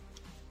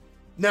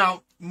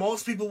 Now,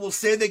 most people will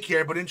say they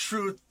care, but in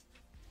truth,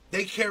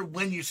 they care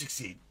when you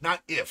succeed,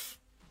 not if.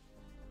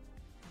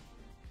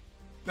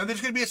 Now,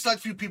 there's going to be a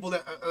select few people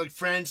that, like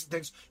friends,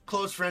 things,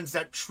 close friends,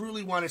 that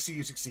truly want to see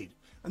you succeed.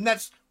 And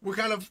we're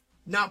kind of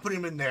not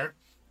putting them in there.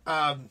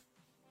 But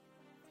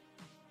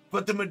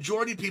the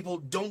majority of people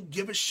don't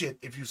give a shit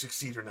if you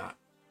succeed or not.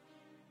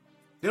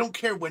 They don't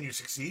care when you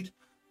succeed.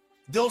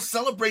 They'll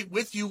celebrate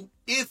with you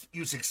if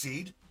you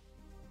succeed,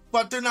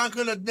 but they're not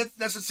going to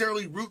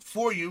necessarily root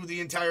for you the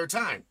entire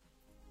time.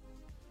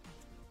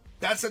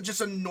 That's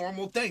just a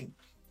normal thing.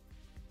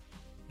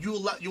 You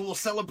will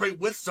celebrate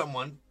with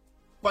someone,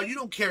 but you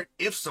don't care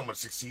if someone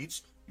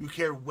succeeds. You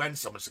care when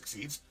someone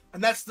succeeds.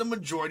 And that's the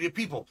majority of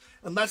people,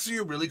 unless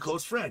you're really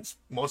close friends.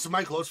 Most of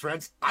my close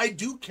friends, I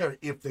do care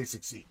if they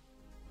succeed.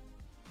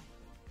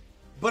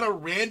 But a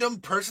random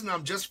person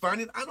I'm just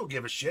finding, I don't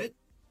give a shit.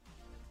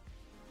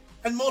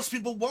 And most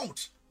people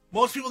won't.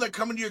 Most people that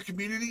come into your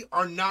community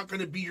are not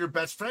going to be your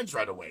best friends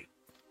right away,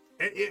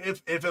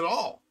 if at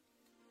all.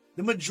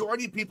 The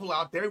majority of people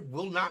out there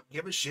will not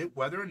give a shit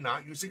whether or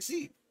not you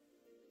succeed.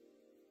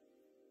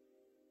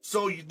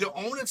 So the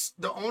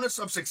onus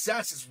of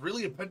success is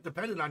really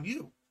dependent on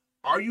you.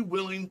 Are you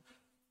willing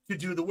to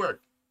do the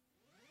work?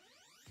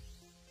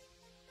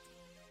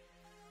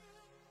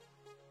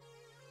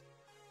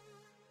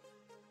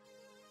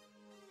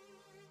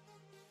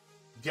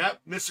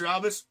 Yep, Mr.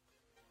 Albus.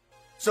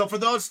 So for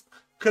those,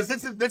 because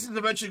this is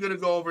eventually going to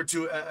go over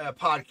to a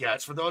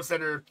podcast. For those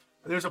that are,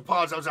 there's a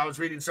pause. I was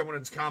reading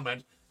someone's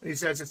comment, and he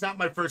says, it's not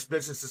my first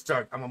business to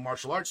start. I'm a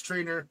martial arts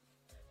trainer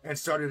and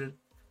started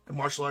a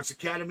martial arts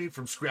academy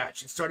from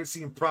scratch and started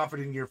seeing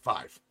profit in year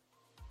 5.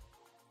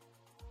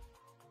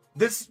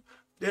 This,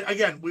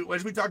 again,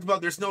 as we talked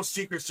about, there's no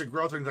secrets to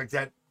growth or things like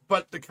that,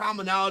 but the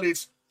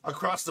commonalities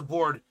across the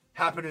board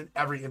happen in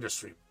every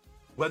industry.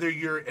 Whether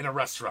you're in a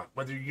restaurant,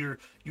 whether you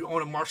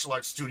own a martial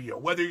arts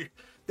studio,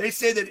 they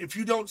say that if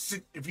you don't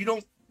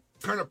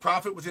turn a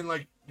profit within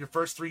like your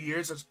first 3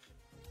 years, that's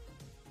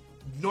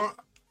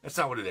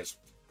not what it is.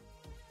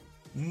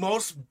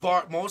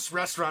 Most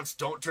restaurants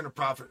don't turn a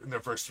profit in their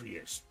first 3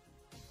 years.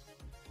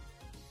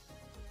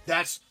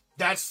 That's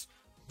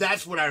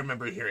what I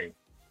remember hearing.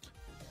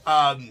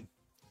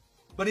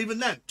 But even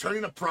then,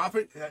 turning a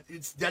profit,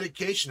 it's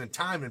dedication and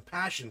time and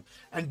passion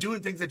and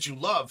doing things that you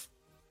love,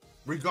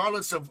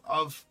 regardless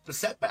of the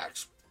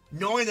setbacks.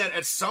 Knowing that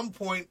at some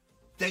point,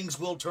 things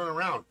will turn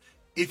around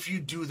if you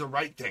do the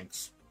right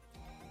things.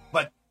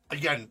 But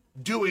again,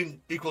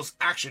 doing equals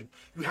action.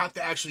 You have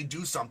to actually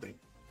do something.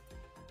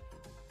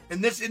 In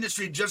this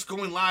industry, just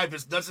going live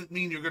doesn't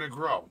mean you're going to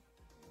grow.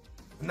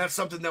 And that's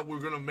something that we're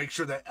going to make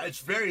sure that it's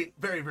very,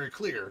 very, very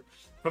clear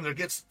from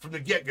the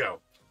get-go.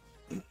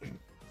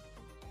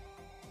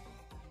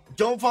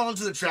 Don't fall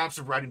into the traps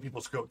of riding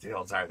people's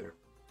coattails either.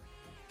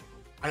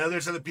 I know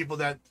there's other people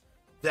that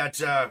they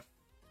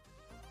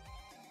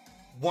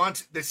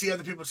see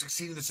other people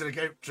succeeding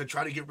to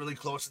try to get really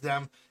close to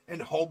them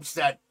in hopes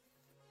that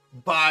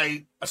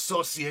by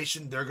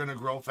association they're going to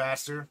grow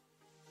faster.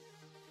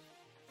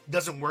 It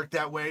doesn't work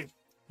that way.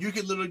 You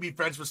can literally be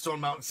friends with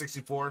Stone Mountain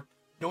 64.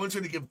 No one's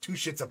going to give 2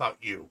 shits about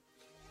you.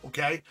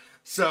 Okay?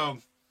 So,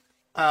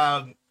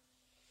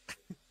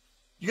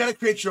 you got to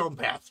create your own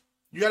path.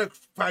 You got to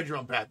find your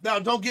own path. Now,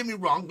 don't get me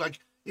wrong. Like,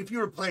 if you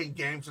were playing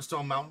games with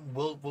Stone Mountain,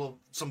 will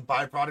some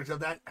byproducts of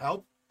that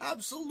help?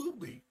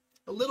 Absolutely.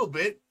 A little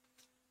bit.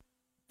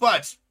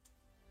 But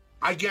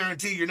I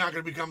guarantee you're not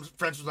going to become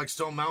friends with like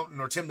Stone Mountain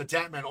or Tim the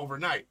Tatman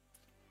overnight.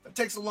 That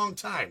takes a long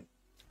time.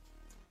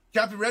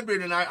 Captain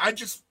Redbeard and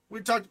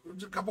we talked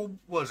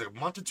a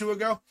month or 2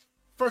 ago?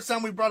 First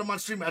time we brought him on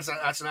stream as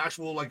an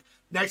actual, like,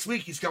 next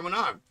week he's coming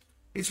on.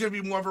 He's going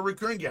to be more of a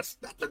recurring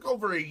guest. That took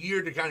over a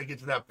year to kind of get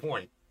to that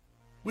point.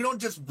 We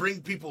don't just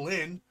bring people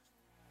in.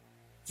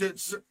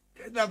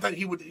 Not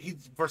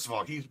that first of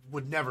all, he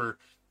would never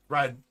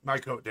ride my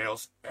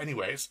coattails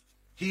anyways.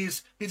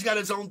 He's got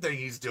his own thing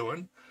he's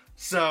doing.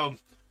 So,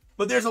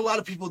 but there's a lot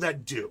of people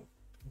that do.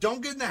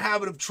 Don't get in the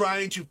habit of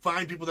trying to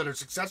find people that are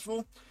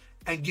successful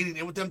and getting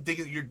in with them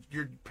thinking that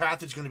your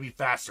path is going to be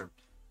faster,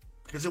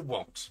 because it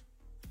won't.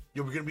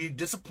 You're going to be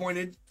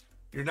disappointed.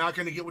 You're not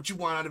going to get what you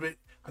want out of it,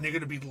 and you're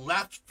going to be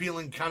left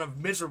feeling kind of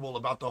miserable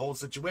about the whole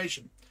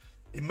situation.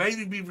 It may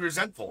even be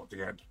resentful at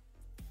the end.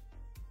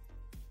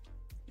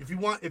 If you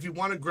want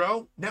to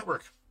grow,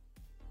 network.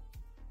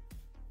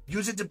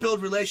 Use it to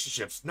build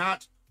relationships,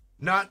 not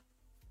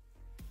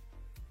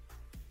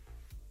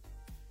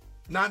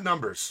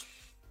numbers.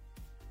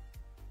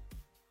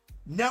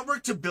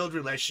 Network to build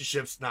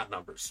relationships, not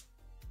numbers.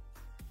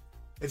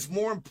 It's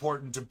more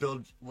important to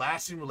build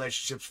lasting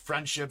relationships,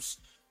 friendships,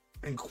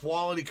 and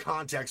quality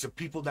contacts of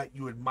people that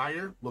you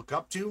admire, look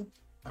up to,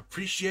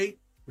 appreciate,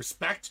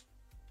 respect.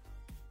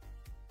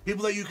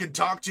 People that you can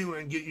talk to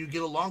and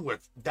get along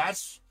with.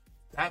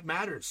 That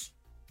matters.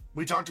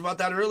 We talked about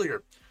that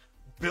earlier.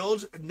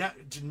 To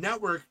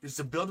network is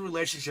to build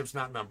relationships,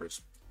 not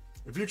numbers.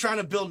 If you're trying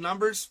to build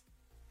numbers,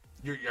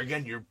 you're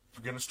going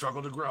to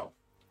struggle to grow.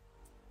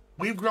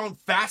 We've grown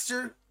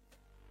faster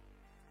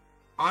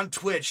on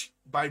Twitch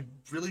by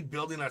really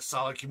building a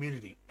solid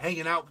community,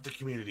 hanging out with the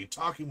community,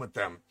 talking with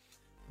them,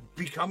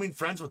 becoming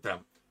friends with them.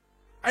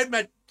 I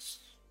met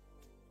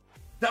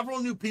several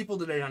new people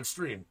today on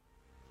stream.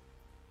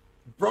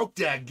 Broke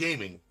Dad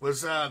Gaming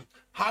was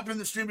hopping in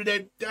the stream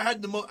today. I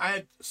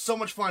had so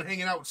much fun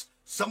hanging out with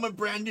someone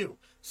brand new.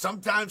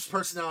 Sometimes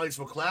personalities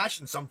will clash,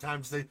 and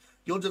sometimes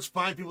you'll just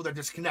find people that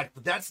disconnect.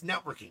 But that's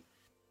networking.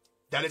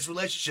 That is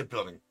relationship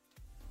building.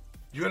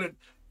 You're gonna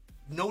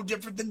no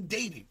different than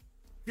dating.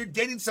 If you're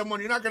dating someone,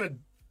 you're not gonna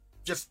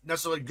just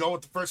necessarily go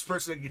with the first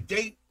person that you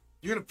date.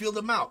 You're gonna feel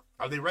them out.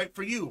 Are they right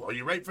for you? Are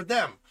you right for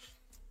them?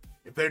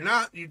 If they're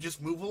not, you just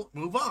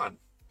move on.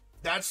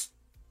 That's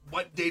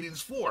what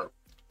dating's for.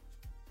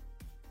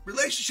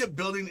 Relationship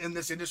building in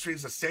this industry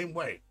is the same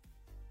way.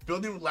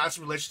 Building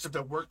lasting relationships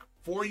that work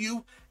for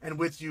you and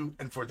with you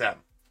and for them.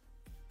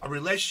 A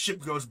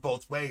relationship goes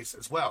both ways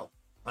as well.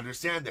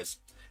 Understand this.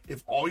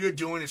 If all you're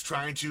doing is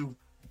trying to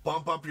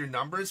bump up your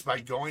numbers by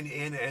going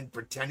in and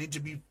pretending to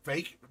be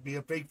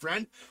a fake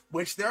friend,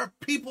 which there are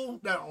people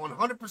that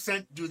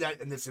 100% do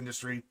that in this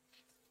industry,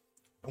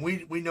 and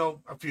we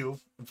know a few,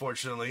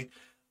 unfortunately,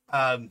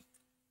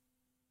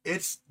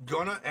 it's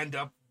gonna end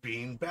up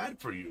being bad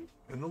for you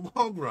in the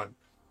long run.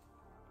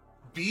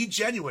 Be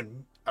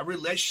genuine. A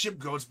relationship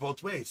goes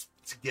both ways.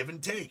 It's a give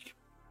and take.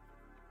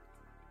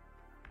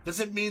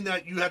 Doesn't mean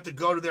that you have to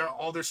go to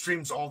all their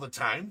streams all the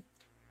time.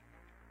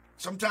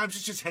 Sometimes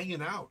it's just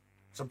hanging out.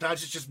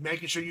 Sometimes it's just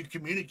making sure you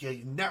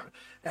communicate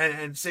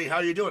and say how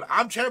you're doing.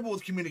 I'm terrible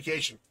with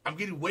communication. I'm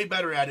getting way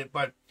better at it,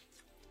 but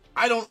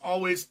I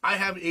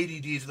have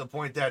ADD to the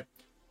point that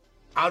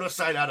out of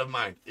sight, out of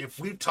mind. If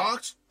we've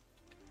talked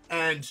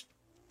and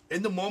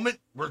in the moment,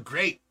 we're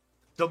great.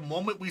 The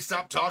moment we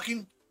stop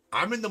talking,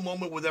 I'm in the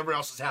moment with whatever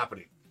else is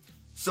happening.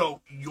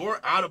 So you're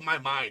out of my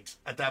mind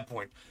at that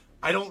point.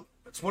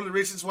 It's one of the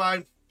reasons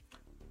why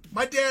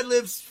my dad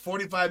lives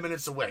 45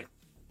 minutes away.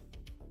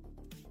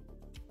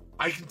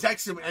 I can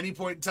text him any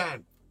point in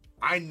time.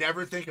 I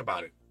never think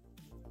about it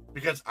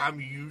because I'm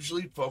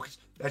usually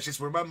focused. That's just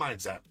where my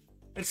mind's at.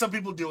 And some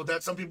people deal with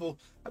that. Some people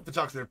have to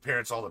talk to their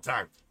parents all the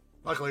time.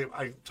 Luckily,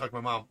 I talk to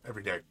my mom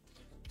every day.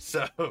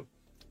 So,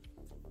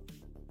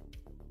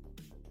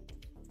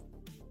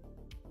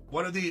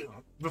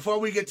 before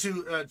we get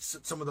to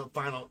some of the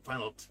final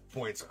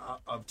points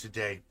of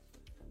today,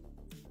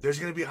 there's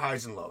going to be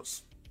highs and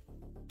lows.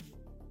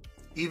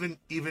 Even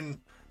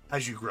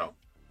as you grow.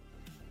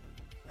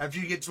 After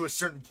you get to a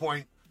certain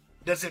point,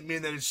 it doesn't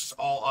mean that it's just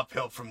all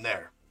uphill from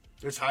there.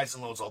 There's highs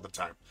and lows all the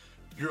time.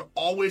 You're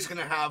always going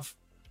to have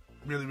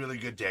really, really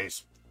good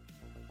days.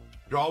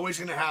 You're always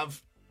going to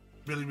have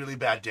really, really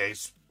bad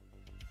days.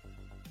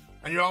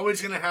 And you're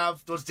always going to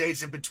have those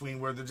days in between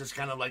where they're just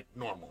kind of like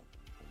normal.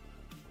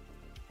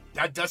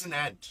 That doesn't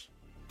end.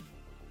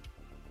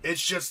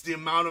 It's just the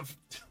amount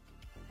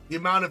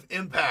of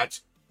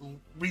impact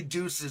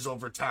reduces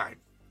over time.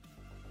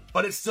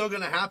 But it's still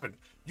going to happen.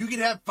 You can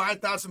have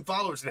 5,000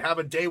 followers and have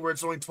a day where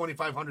it's only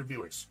 2,500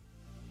 viewers.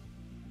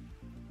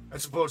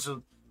 As opposed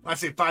to, when I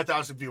say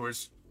 5,000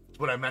 viewers, is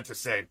what I meant to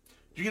say.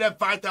 You can have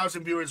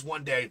 5,000 viewers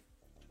one day,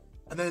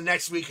 and then the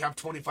next week have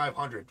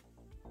 2,500.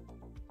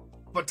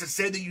 But to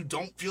say that you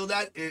don't feel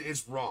that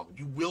is wrong.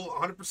 You will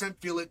 100%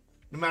 feel it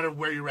no matter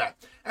where you're at.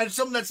 And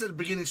someone that's at the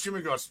beginning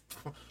streamer goes,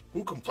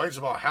 who complains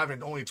about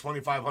having only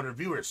 2,500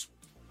 viewers?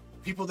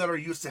 People that are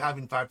used to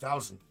having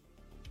 5,000.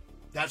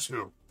 That's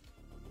who.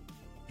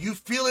 You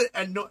feel it,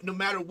 and no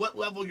matter what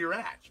level you're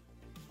at.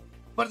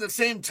 But at the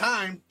same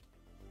time,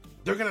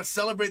 they're going to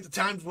celebrate the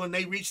times when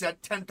they reach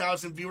that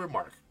 10,000 viewer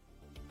mark.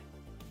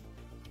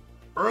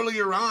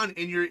 Earlier on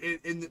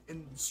in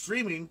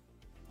streaming,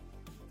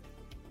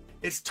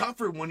 it's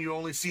tougher when you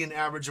only see an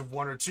average of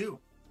 1 or 2.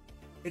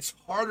 It's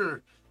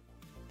harder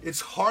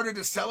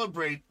to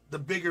celebrate the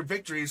bigger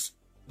victories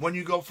when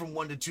you go from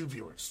 1 to 2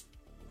 viewers,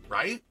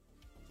 right?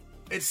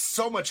 It's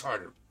so much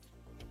harder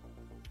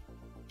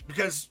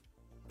because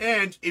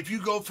And if you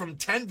go from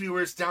 10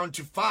 viewers down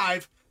to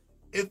 5,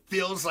 it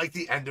feels like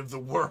the end of the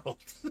world.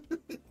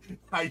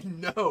 I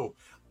know.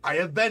 I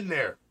have been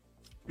there.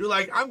 You're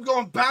like, I'm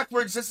going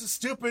backwards. This is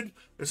stupid.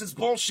 This is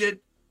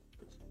bullshit.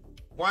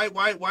 Why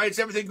is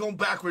everything going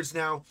backwards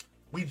now?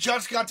 We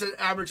just got to an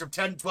average of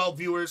 10, 12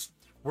 viewers.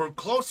 We're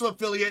close to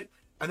affiliate.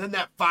 And then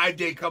that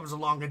 5-day comes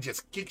along and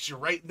just kicks you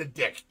right in the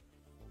dick.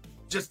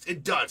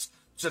 It does.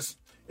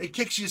 It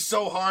kicks you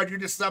so hard. You're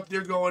just up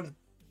there going,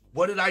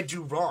 what did I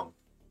do wrong?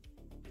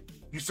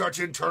 You start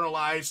to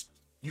internalize.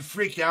 You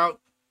freak out.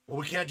 Well,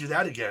 we can't do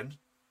that again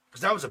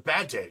because that was a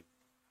bad day.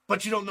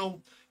 But you don't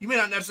know. You may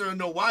not necessarily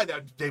know why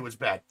that day was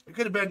bad. It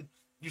could have been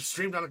you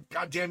streamed on a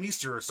goddamn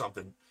Easter or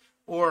something.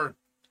 Or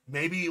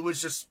maybe it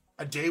was just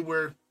a day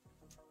where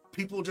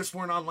people just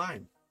weren't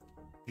online.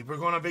 People are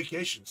going on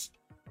vacations.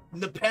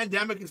 And the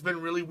pandemic has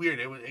been really weird.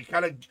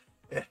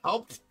 It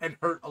helped and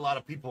hurt a lot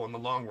of people in the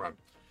long run.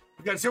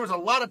 Because there was a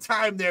lot of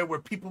time there where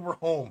people were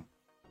home.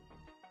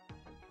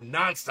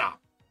 Nonstop.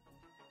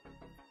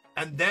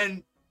 And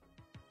then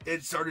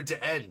it started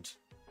to end.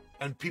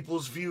 And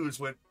people's views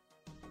went...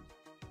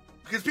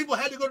 Because people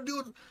had to go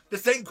do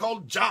this thing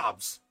called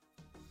jobs.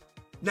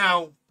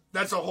 Now,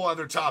 that's a whole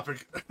other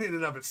topic in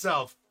and of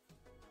itself.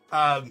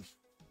 But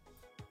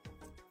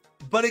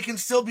it can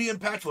still be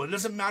impactful. It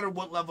doesn't matter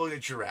what level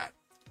that you're at.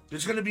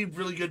 There's going to be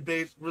really good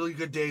days,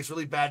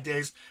 really bad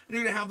days, and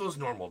you're going to have those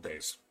normal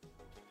days.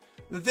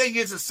 The thing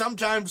is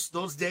sometimes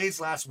those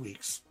days last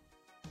weeks.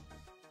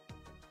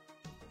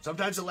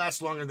 Sometimes it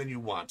lasts longer than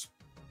you want.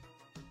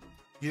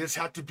 You just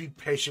have to be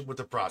patient with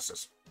the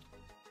process.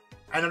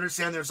 And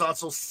understand there's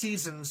also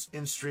seasons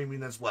in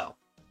streaming as well.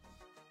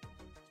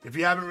 If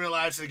you haven't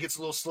realized that it gets a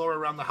little slower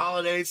around the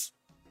holidays,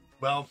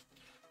 well,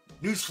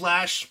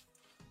 newsflash,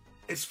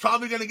 it's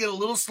probably going to get a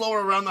little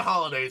slower around the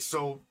holidays.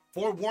 So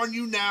forewarn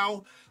you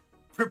now,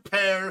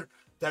 prepare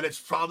that it's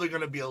probably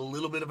going to be a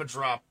little bit of a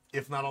drop,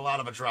 if not a lot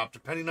of a drop,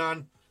 depending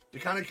on the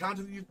kind of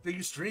content that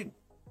you stream.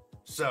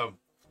 So,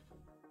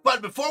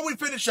 but before we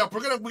finish up,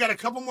 we got a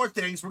couple more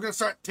things. We're going to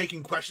start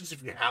taking questions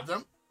if you have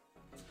them.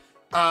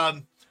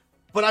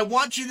 But I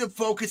want you to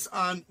focus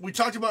on, we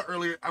talked about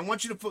earlier, I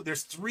want you to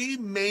there's 3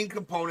 main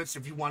components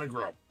if you want to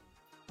grow.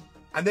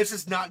 And this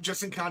is not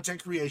just in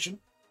content creation.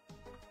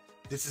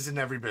 This is in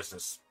every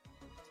business.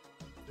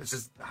 This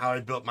is how I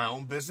built my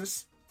own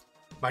business,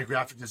 my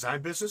graphic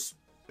design business.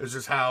 This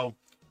is how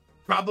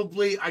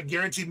probably, I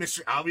guarantee,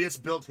 Mr.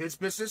 Albius built his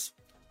business.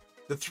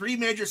 The 3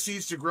 major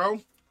C's to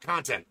grow: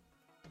 content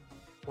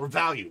or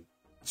value.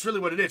 It's really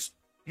what it is.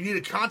 You need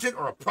a content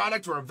or a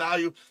product or a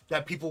value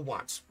that people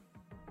want.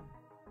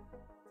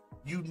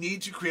 You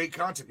need to create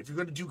content. If you're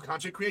going to do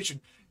content creation,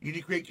 you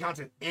need to create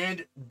content,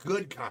 and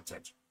good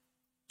content.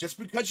 Just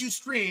because you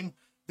stream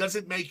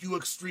doesn't make you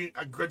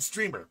a good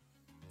streamer.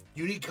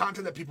 You need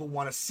content that people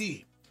want to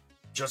see.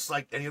 Just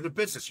like any other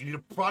business, you need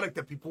a product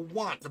that people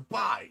want to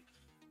buy.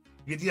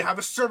 You need to have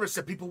a service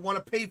that people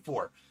want to pay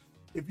for.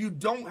 If you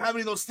don't have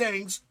any of those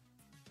things,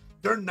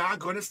 they're not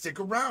going to stick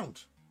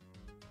around.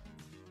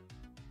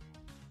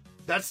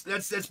 That's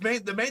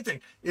the main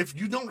thing. If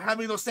you don't have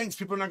any of those things,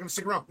 people are not going to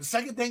stick around. The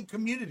second thing,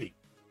 community.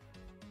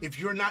 If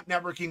you're not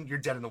networking, you're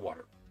dead in the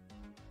water.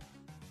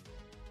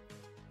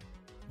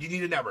 You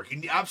need a network.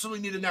 You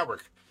absolutely need a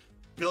network.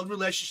 Build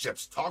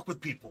relationships. Talk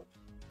with people.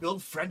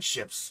 Build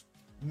friendships.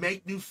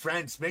 Make new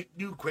friends. Make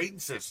new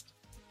acquaintances.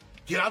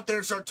 Get out there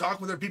and start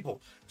talking with other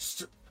people.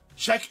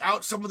 Check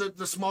out some of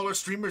the smaller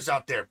streamers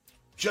out there.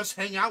 Just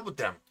hang out with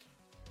them.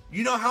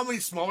 You know how many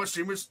smaller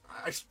streamers...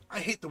 I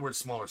hate the word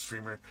smaller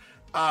streamer.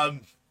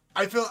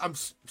 I feel I'm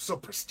so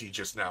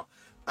prestigious now.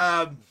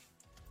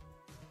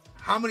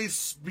 How many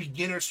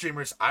beginner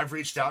streamers I've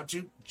reached out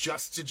to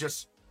just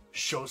to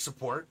show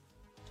support?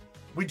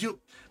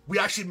 We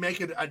actually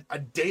make it a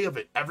day of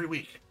it every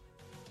week.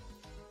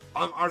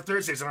 On our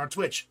Thursdays on our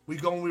Twitch, we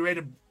go and we rate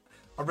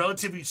a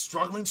relatively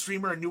struggling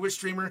streamer, a newer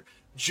streamer,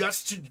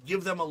 just to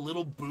give them a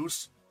little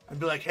boost and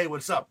be like, hey,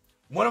 what's up?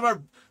 One of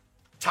our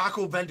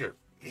taco vendor,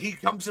 he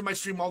comes in my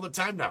stream all the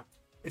time now.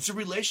 It's a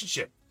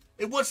relationship.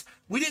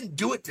 We didn't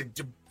do it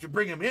to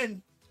bring him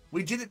in.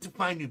 We did it to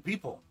find new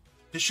people,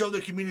 to show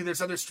the community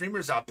there's other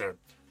streamers out there.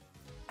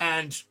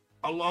 And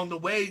along the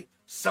way,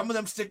 some of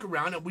them stick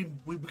around and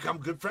we become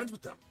good friends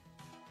with them.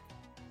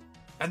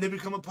 And they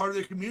become a part of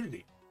their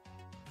community.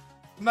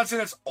 I'm not saying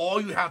that's all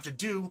you have to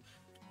do.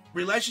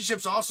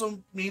 Relationships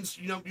also means,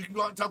 you can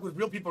go out and talk with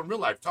real people in real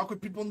life. Talk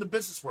with people in the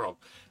business world.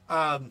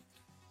 The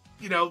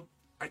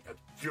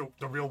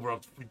real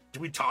world. Do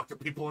we talk to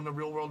people in the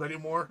real world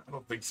anymore? I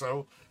don't think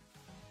so.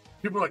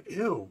 People are like,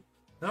 ew,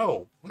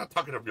 no, I'm not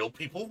talking to real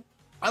people.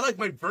 I like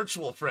my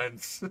virtual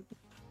friends.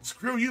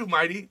 Screw you,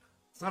 Mighty.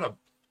 It's not a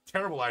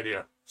terrible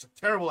idea. It's a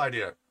terrible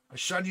idea. I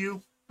shun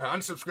you. I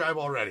unsubscribe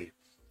already.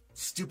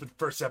 Stupid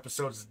first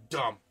episode is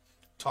dumb.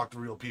 Talk to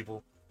real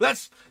people.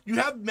 You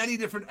have many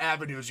different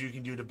avenues you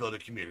can do to build a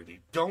community.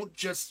 Don't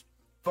just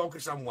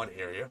focus on one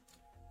area.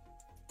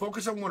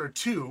 Focus on one or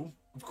two,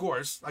 of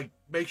course. Like,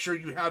 make sure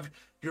you have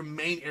your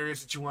main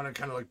areas that you want to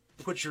kind of like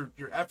put your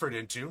effort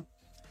into.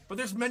 But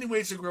there's many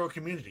ways to grow a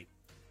community.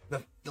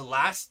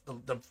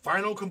 The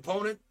final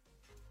component,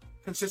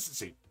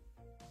 consistency.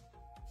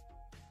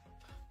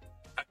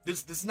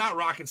 This is not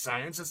rocket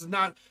science. This is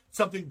not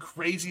something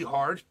crazy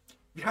hard.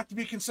 You have to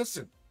be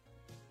consistent.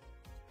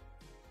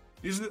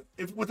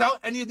 Without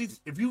any of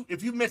these, if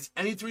you miss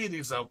any three of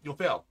these, though, you'll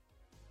fail.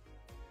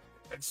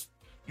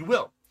 You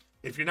will.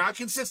 If you're not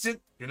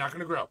consistent, you're not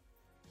going to grow.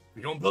 If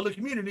you don't build a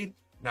community,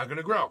 you're not going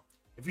to grow.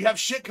 If you have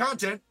shit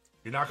content,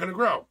 you're not going to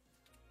grow.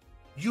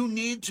 You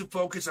need to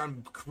focus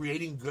on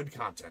creating good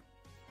content.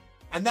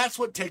 And that's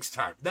what takes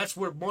time. That's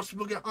where most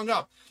people get hung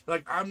up.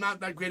 Like, I'm not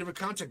that great of a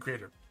content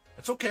creator.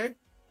 That's okay.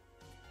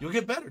 You'll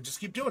get better. Just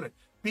keep doing it.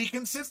 Be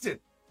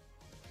consistent.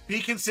 Be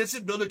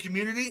consistent, build a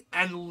community,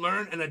 and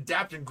learn and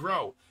adapt and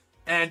grow.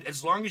 And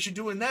as long as you're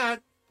doing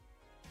that,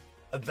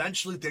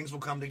 eventually things will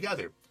come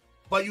together.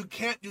 But you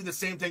can't do the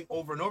same thing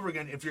over and over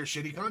again if you're a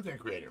shitty content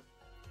creator.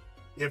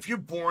 If you're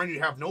boring,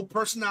 you have no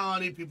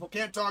personality, people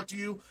can't talk to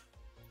you,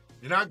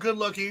 you're not good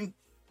looking.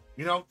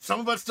 You know, some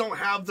of us don't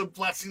have the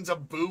blessings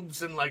of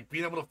boobs and like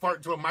being able to fart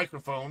into a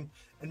microphone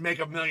and make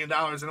 $1 million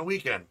in a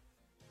weekend.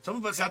 Some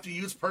of us have to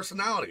use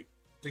personality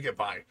to get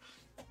by.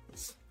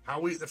 That's how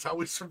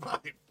we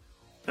survive.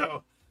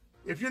 So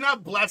if you're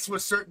not blessed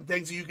with certain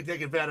things that you can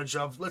take advantage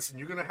of, listen,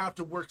 you're gonna have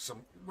to work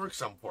some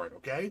for it,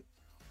 okay?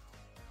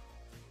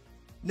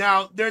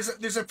 Now, there's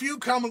a few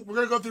common. We're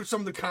gonna go through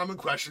some of the common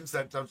questions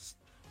that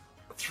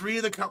three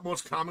of the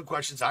most common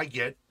questions I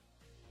get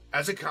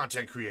as a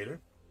content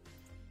creator,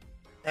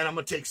 and I'm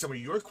gonna take some of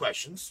your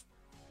questions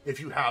if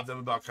you have them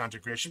about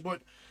content creation.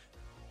 But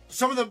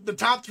some of the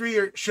top three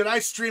are: should I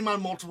stream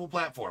on multiple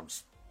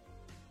platforms,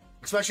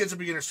 especially as a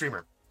beginner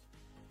streamer?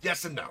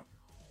 Yes and no.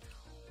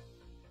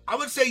 I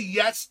would say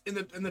yes in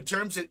the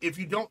terms that if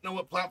you don't know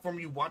what platform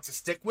you want to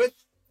stick with,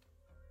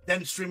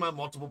 then stream on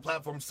multiple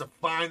platforms to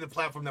find the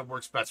platform that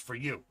works best for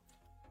you.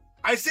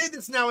 I say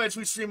this now as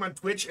we stream on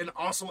Twitch and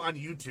also on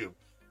YouTube,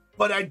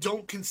 but I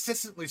don't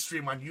consistently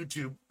stream on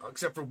YouTube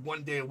except for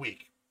one day a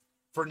week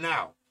for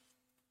now.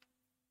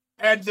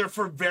 And they're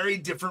for very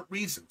different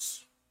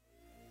reasons.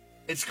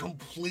 It's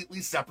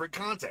completely separate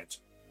content.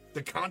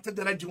 The content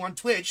that I do on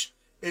Twitch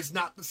is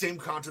not the same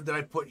content that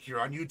I put here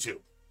on YouTube.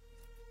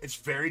 It's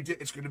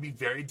going to be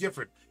very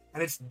different,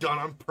 and it's done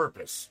on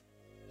purpose.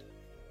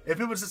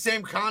 If it was the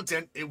same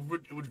content, it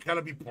would kind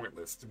of be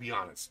pointless, to be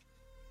honest.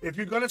 If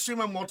you're going to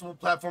stream on multiple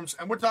platforms,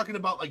 and we're talking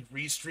about like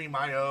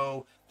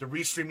Restream.io, the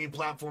restreaming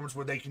platforms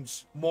where they can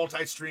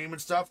multi-stream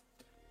and stuff,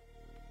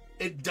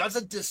 it does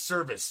a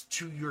disservice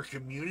to your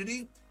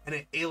community, and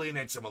it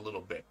alienates them a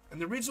little bit.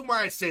 And the reason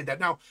why I say that,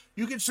 now,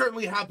 you can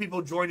certainly have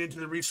people join into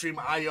the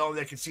Restream.io,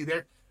 they can see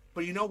there,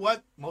 but you know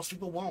what? Most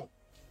people won't.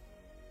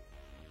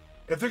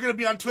 If they're going to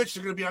be on Twitch,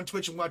 they're going to be on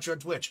Twitch and watch you on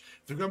Twitch.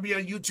 If they're going to be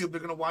on YouTube, they're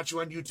going to watch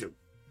you on YouTube.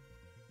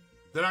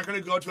 They're not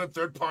going to go to a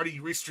third-party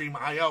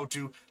Restream.io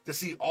to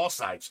see all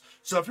sides.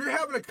 So if you're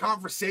having a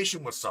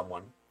conversation with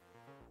someone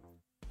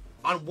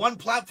on one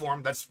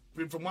platform, that's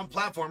from one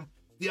platform,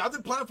 the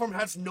other platform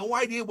has no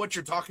idea what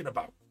you're talking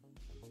about,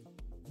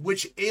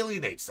 which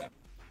alienates them.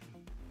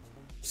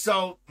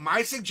 So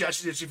my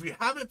suggestion is, if you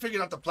haven't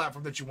figured out the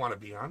platform that you want to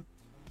be on,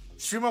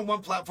 stream on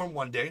one platform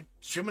one day,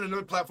 stream on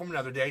another platform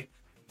another day.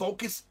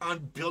 Focus on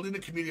building a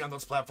community on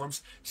those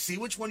platforms. See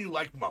which one you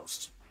like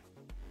most.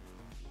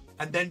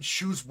 And then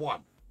choose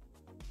one.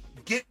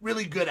 Get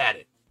really good at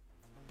it.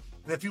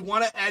 And if you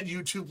want to add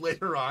YouTube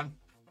later on,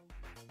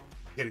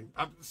 kidding.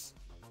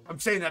 I'm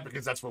saying that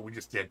because that's what we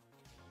just did.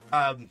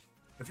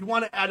 If you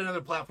want to add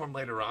another platform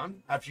later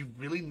on, after you've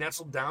really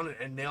nestled down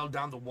and nailed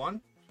down the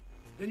one,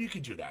 then you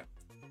can do that.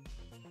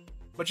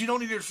 But you don't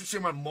need to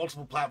stream on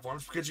multiple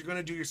platforms because you're going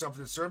to do yourself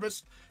a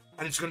disservice.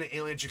 And it's going to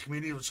alienate your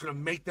community. It's going to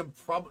make them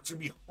it's going to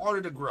be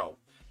harder to grow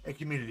a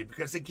community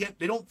because they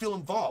don't feel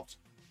involved.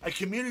 A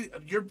community,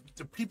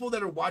 the people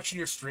that are watching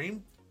your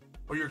stream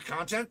or your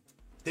content,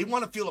 they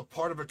want to feel a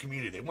part of a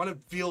community. They want to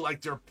feel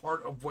like they're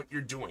part of what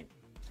you're doing.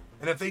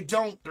 And if they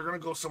don't, they're going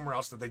to go somewhere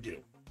else that they do.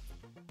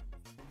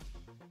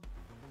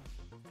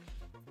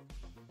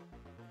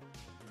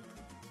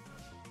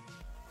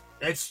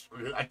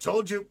 I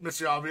told you,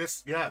 Mr.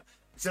 Obvious. Yeah. It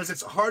says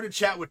it's hard to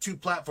chat with two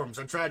platforms.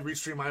 I tried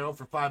Restream.io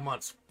for 5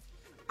 months.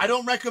 I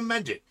don't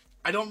recommend it.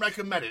 I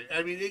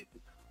mean,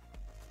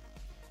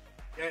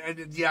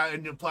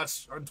 and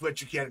plus on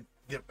Twitch you can't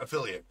get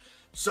affiliate.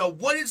 So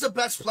what is the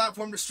best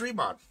platform to stream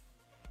on?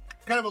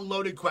 Kind of a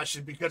loaded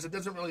question because it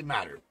doesn't really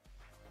matter.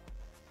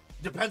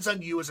 Depends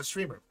on you as a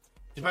streamer.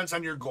 Depends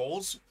on your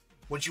goals,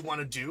 what you want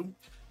to do.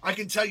 I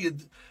can tell you,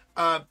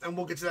 and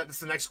we'll get to that. That's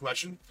the next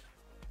question.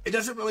 It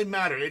doesn't really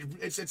matter.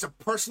 It's a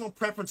personal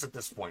preference at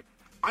this point.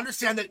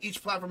 Understand that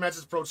each platform has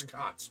its pros and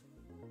cons.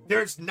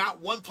 There's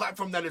not one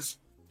platform that is...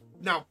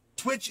 Now,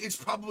 Twitch is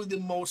probably the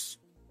most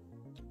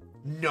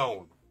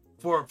known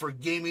for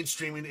gaming,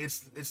 streaming.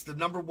 It's the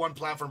number one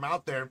platform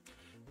out there.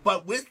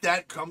 But with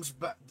that comes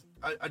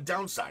a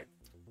downside.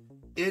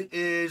 It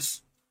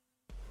is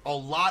a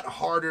lot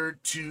harder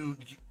to...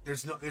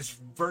 There's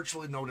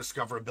virtually no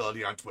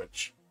discoverability on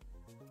Twitch.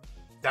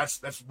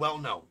 That's well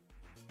known.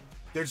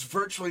 There's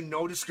virtually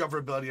no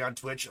discoverability on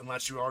Twitch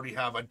unless you already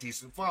have a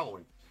decent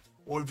following.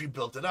 or if you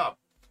built it up.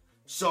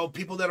 So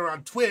people that are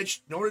on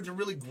Twitch, in order to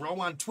really grow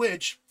on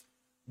Twitch,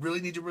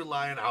 really need to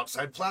rely on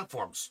outside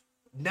platforms,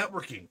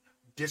 networking,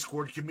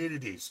 Discord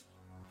communities,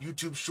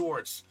 YouTube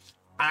Shorts.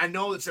 I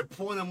know it's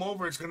pulling them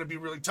over. It's going to be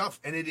really tough,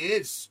 and it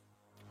is.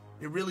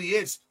 It really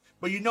is.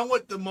 But you know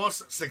what? The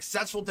most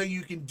successful thing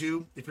you can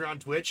do if you're on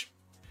Twitch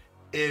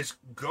is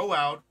go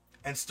out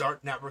and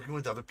start networking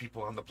with other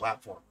people on the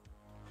platform.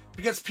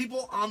 Because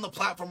people on the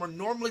platform are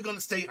normally going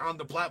to stay on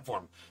the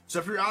platform. So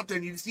if you're out there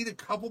and you just need a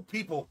couple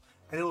people,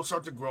 and it will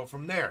start to grow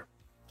from there.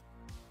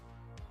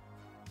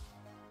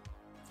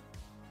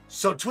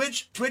 So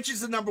Twitch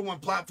is the number one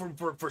platform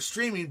for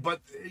streaming,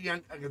 but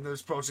again,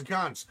 there's pros and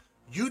cons.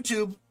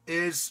 YouTube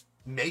is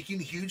making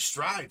huge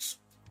strides.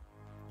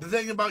 The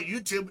thing about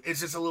YouTube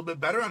is it's a little bit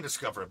better on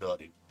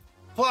discoverability.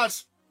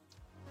 Plus,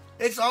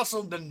 it's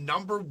also the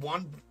number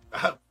one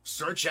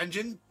search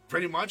engine,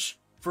 pretty much,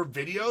 for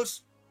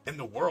videos in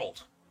the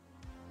world.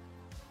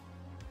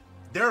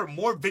 There are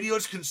more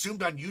videos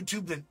consumed on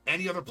YouTube than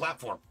any other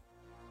platform.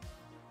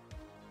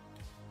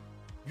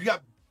 You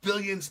got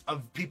billions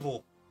of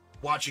people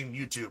watching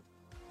YouTube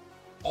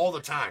all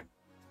the time.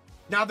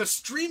 Now, the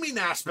streaming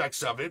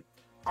aspects of it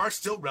are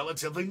still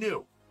relatively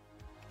new.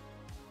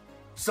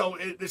 So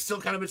it's still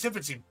kind of its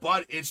infancy,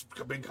 but it's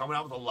been coming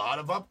out with a lot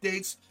of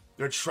updates.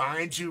 They're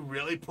trying to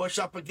really push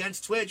up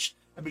against Twitch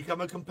and become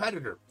a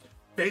competitor.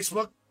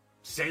 Facebook,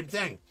 same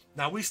thing.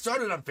 Now, we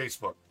started on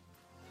Facebook.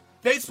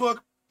 Facebook,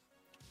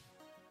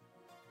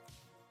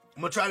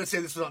 I'm going to try to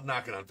say this without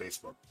knocking on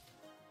Facebook.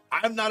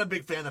 I'm not a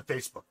big fan of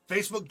Facebook.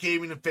 Facebook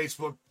gaming and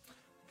Facebook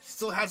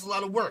still has a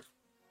lot of work.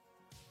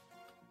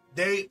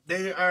 They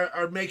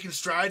are making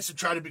strides to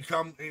try to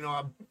become,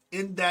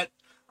 in that.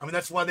 I mean,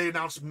 that's why they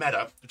announced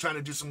Meta. They're trying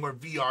to do some more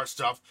VR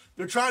stuff.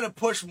 They're trying to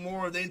push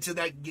more into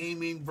that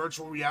gaming,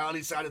 virtual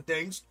reality side of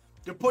things.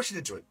 They're pushing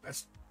into it.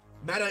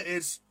 Meta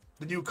is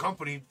the new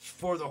company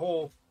for the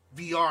whole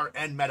VR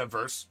and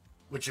metaverse,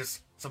 which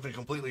is something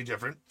completely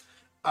different.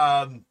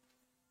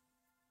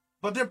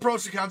 But there are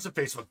pros and cons of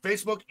Facebook.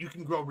 Facebook, you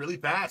can grow really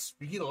fast.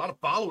 You get a lot of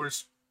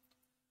followers.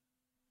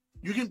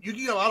 You can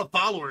get a lot of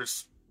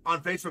followers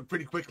on Facebook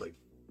pretty quickly.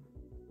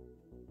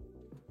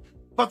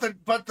 But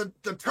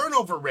the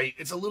turnover rate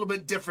is a little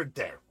bit different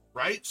there,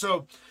 right?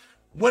 So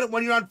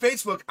when you're on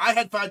Facebook, I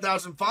had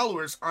 5,000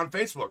 followers on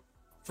Facebook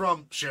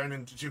from sharing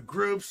into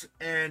groups,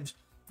 and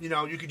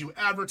you could do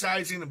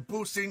advertising and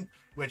boosting,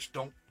 which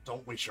don't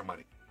waste your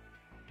money.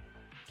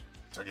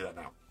 I'll tell you that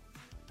now.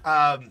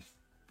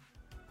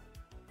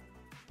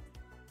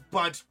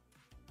 But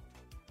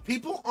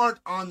people aren't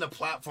on the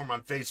platform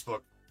on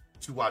Facebook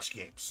to watch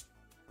games.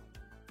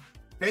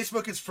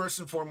 Facebook is first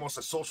and foremost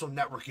a social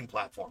networking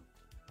platform.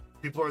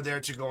 People are there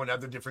to go in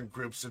other different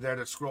groups. They're there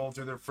to scroll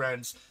through their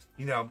friends,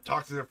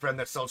 talk to their friend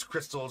that sells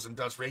crystals and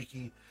does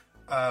Reiki,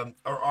 or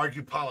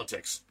argue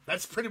politics.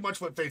 That's pretty much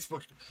what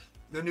Facebook,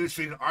 the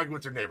newsfeed, and argue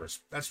with their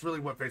neighbors. That's really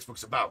what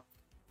Facebook's about.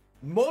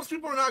 Most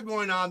people are not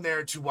going on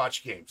there to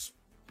watch games.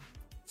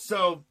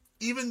 So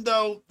even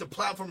though the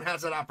platform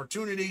has that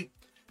opportunity,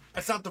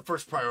 that's not the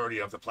first priority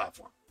of the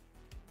platform.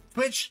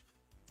 Twitch,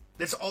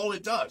 that's all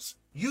it does.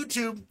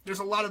 YouTube, there's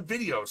a lot of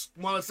videos.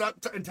 While it's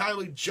not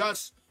entirely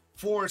just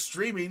for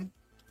streaming,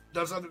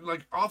 does other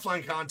like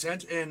offline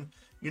content and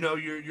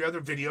your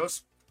other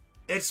videos,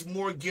 it's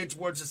more geared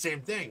towards the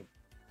same thing.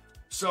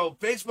 So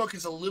Facebook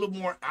is a little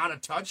more out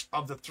of touch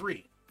of the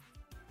three.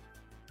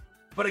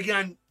 But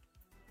again,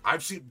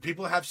 I've seen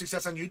people have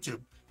success on YouTube.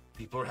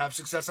 People have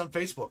success on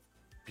Facebook.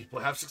 People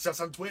have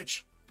success on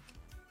Twitch.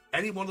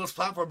 Any one of those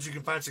platforms you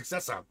can find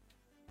success on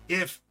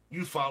if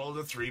you follow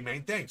the three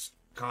main things: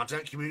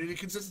 content, community,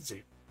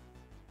 consistency.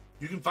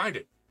 You can find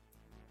it.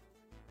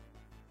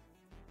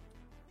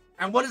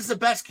 And what is the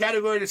best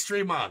category to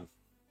stream on?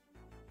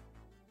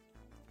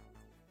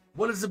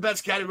 What is the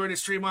best category to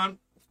stream on?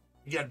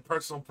 Again,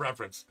 personal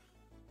preference.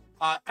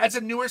 As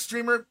a newer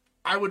streamer,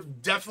 I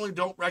would definitely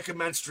don't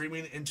recommend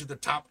streaming into the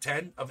top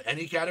 10 of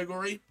any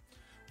category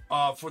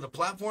for the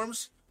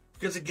platforms.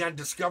 Because again,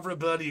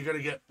 discoverability, you're going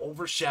to get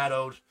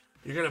overshadowed.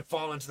 You're going to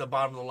fall into the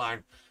bottom of the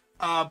line.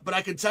 But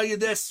I can tell you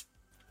this,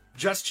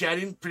 Just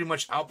Chatting pretty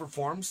much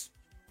outperforms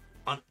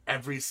on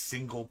every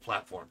single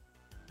platform.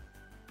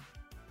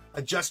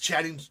 A Just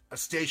Chatting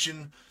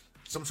station,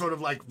 some sort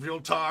of like real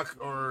talk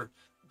or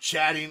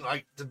chatting,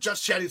 like the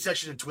Just Chatting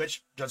section in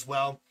Twitch does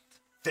well.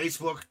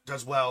 Facebook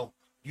does well.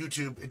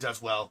 YouTube, it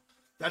does well.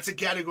 That's a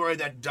category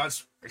that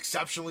does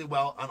exceptionally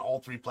well on all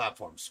three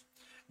platforms.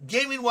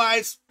 Gaming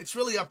wise, it's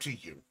really up to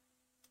you.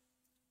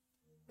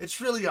 It's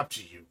really up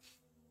to you.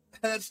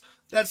 That's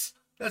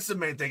the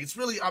main thing. It's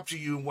really up to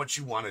you and what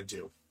you want to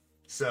do.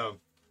 So,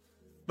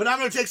 but I'm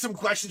going to take some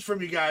questions from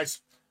you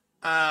guys.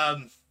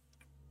 On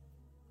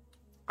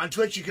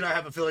Twitch, you cannot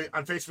have affiliate.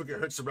 On Facebook, it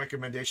hurts the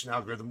recommendation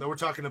algorithm. Though we're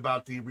talking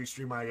about the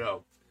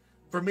Restream.io.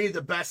 For me,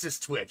 the best is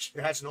Twitch.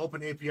 It has an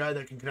open API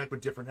that can connect with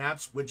different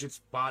apps,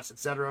 widgets, bots,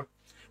 etc.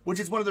 Which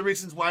is one of the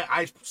reasons why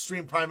I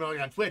stream primarily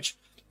on Twitch.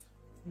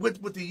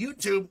 With the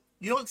YouTube,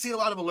 you don't see a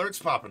lot of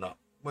alerts popping up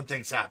when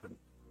things happen.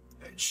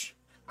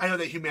 I know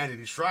that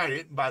Humanity's tried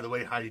it. And by the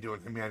way, how you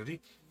doing,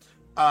 Humanity?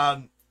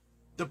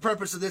 The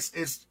purpose of this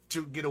is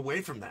to get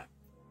away from that.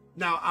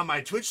 Now, on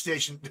my Twitch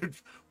station,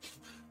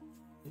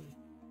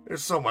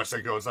 there's so much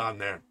that goes on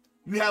there.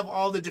 You have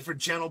all the different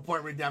channel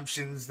point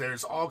redemptions.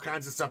 There's all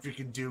kinds of stuff you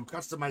can do,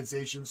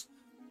 customizations.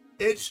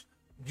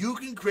 You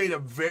can create a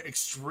very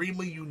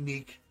extremely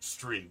unique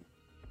stream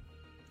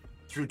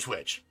through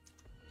Twitch.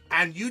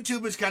 And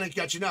YouTube is kind of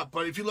catching up.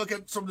 But if you look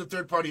at some of the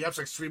third-party apps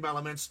like Stream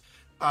Elements,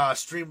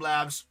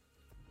 Streamlabs,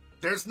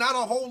 there's not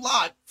a whole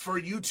lot for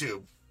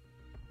YouTube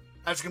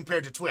as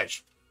compared to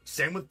Twitch.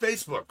 Same with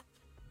Facebook.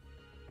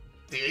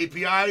 The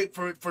API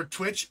for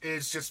Twitch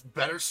is just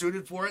better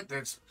suited for it.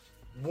 It's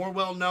more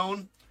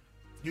well-known.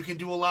 You can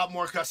do a lot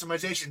more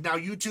customization. Now,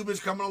 YouTube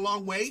is coming a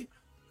long way,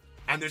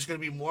 and there's going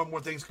to be more and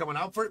more things coming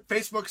out for it.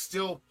 Facebook's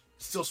still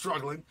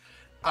struggling,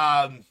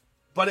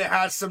 but it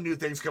has some new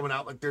things coming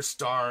out, like their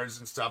stars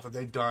and stuff that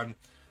they've done.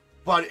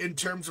 But in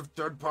terms of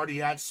third-party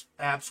apps,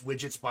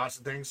 widgets, bots,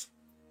 and things,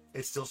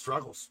 it still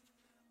struggles.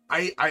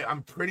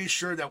 I'm pretty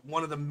sure that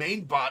one of the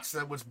main bots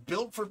that was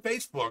built for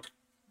Facebook,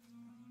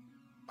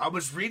 I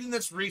was reading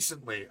this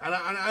recently, and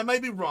I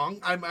might be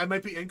wrong. I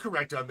might be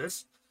incorrect on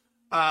this.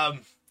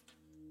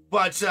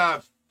 But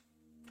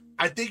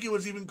I think it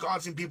was even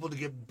causing people to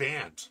get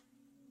banned.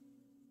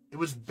 It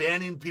was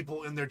banning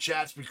people in their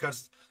chats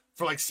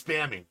for like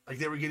spamming. Like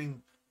they were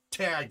getting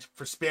tagged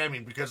for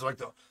spamming because of like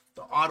the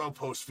auto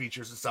post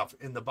features and stuff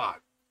in the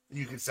bot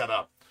you can set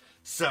up.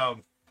 So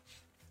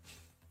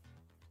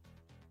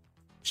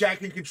chat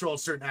can control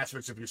certain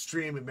aspects of your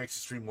stream. It makes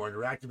the stream more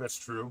interactive. That's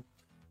true.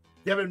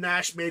 Kevin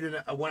Nash made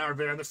a 1 hour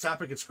video on this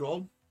topic. It's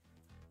called.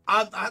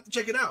 I'll have to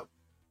check it out.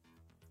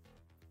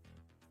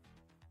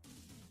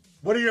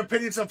 What are your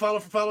opinions on follow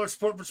for follower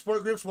support for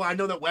support groups? Well, I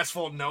know that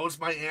Westfall knows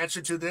my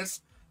answer to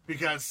this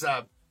because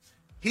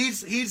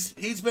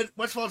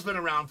Westfall's been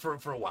around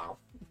for a while.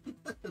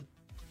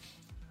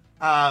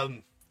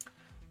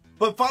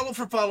 But follow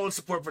for follow and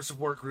support for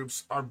support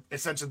groups are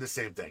essentially the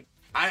same thing.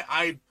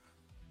 I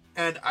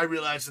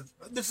realize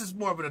that this is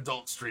more of an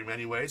adult stream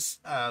anyways.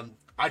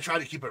 I try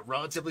to keep it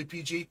relatively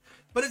PG,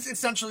 but it's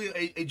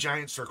essentially a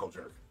giant circle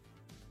jerk.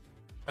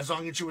 As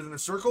long as you're within a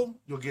circle,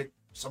 you'll get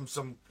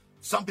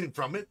something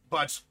from it,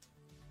 but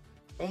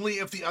only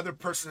if the other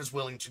person is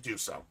willing to do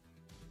so.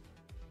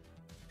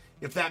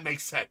 If that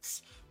makes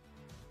sense.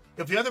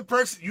 If the other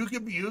person, you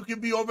can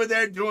be over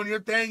there doing your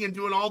thing and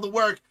doing all the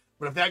work,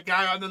 but if that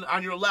guy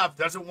on your left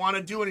doesn't want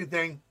to do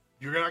anything,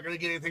 you're not going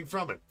to get anything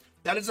from it.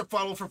 That is a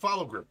follow for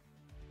follow group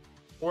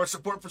or a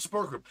support for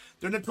support group.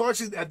 They're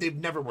notoriously that they've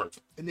never worked.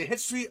 In the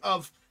history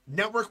of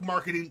network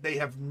marketing, they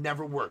have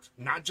never worked.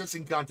 Not just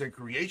in content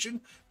creation,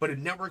 but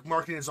in network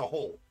marketing as a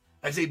whole.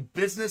 As a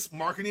business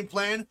marketing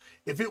plan,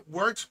 if it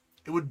worked,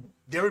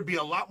 there would be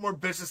a lot more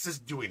businesses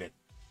doing it.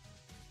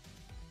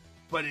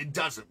 But it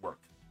doesn't work.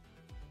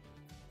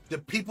 The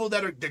people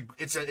that are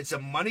it's a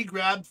money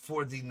grab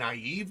for the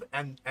naive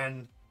and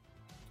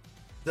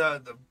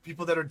the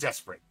people that are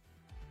desperate.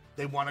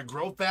 They want to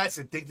grow fast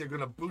and think they're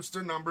going to boost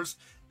their numbers,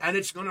 and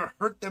it's going to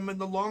hurt them in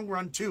the long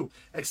run too,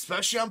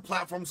 especially on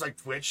platforms like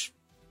Twitch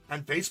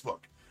and Facebook.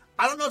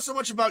 I don't know so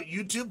much about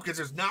YouTube because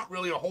there's not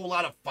really a whole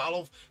lot of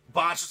follow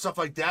bots and stuff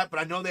like that, but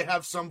I know they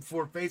have some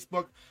for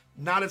Facebook,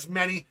 not as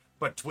many,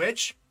 but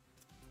Twitch,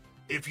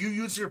 if you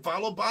use your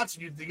follow bots,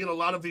 you get a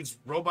lot of these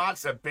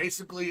robots that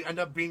basically end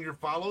up being your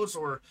follows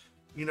or,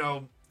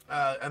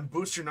 and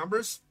boost your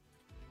numbers.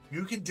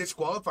 You can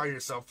disqualify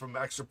yourself from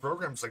extra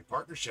programs like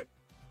Partnership.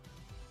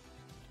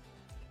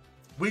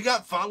 We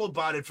got follow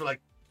botted for it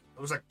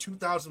was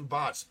 2,000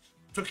 bots.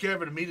 Took care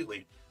of it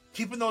immediately.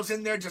 Keeping those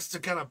in there just to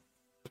kind of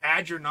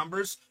pad your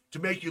numbers to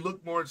make you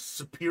look more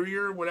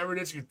superior, whatever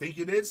it is you think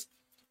it is,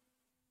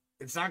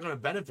 it's not going to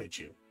benefit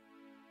you.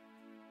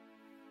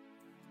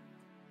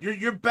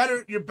 You're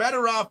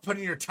better off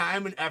putting your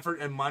time and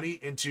effort and money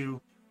into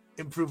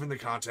improving the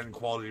content and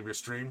quality of your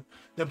stream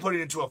than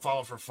putting it into a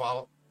follow for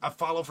follow.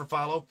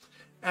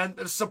 And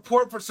the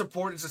support for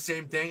support is the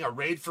same thing. A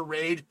raid for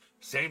raid,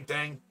 same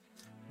thing.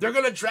 They're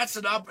going to dress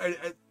it up,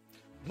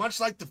 much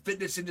like the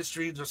fitness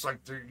industry, just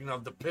like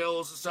the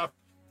pills and stuff.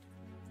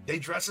 They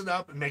dress it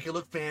up and make it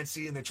look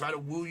fancy, and they try to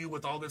woo you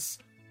with all this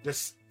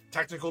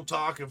technical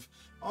talk of,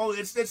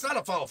 it's not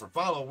a follow for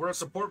follow. We're a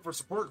support for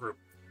support group.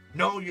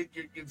 No,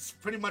 it's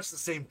pretty much the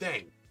same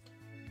thing.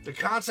 The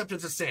concept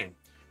is the same.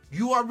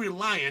 You are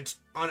reliant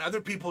on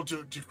other people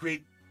to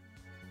create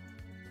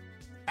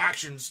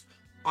actions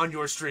on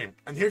your stream.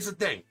 And here's the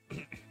thing.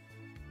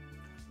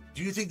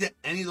 Do you think that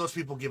any of those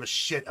people give a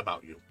shit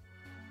about you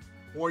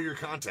or your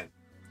content?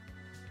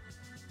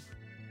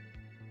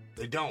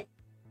 They don't.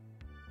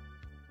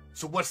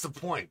 So what's the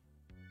point?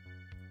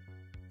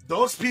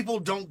 Those people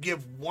don't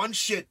give one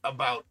shit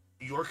about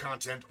your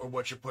content or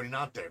what you're putting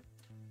out there.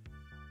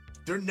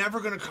 They're never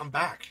going to come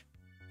back.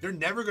 They're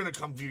never going to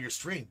come view your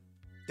stream.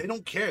 They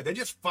don't care. They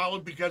just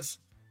followed because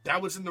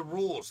that was in the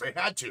rules. They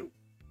had to.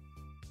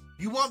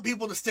 You want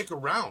people to stick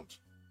around.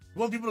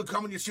 You want people to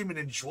come on your stream and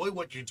enjoy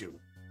what you do.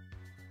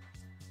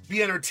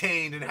 Be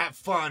entertained and have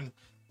fun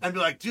and be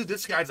like, dude,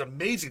 this guy's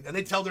amazing. And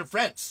they tell their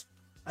friends.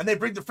 And they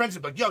bring their friends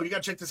and be like, yo, you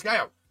got to check this guy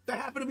out. that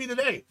happened to me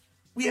today.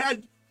 We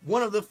had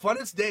one of the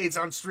funnest days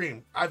on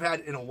stream I've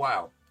had in a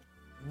while.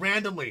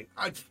 Randomly,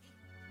 I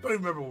don't even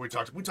remember what we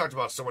talked about. We talked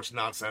about so much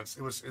nonsense.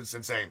 It's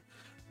insane.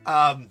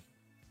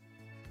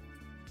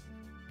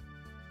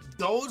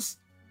 Those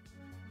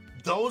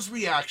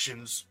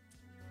reactions,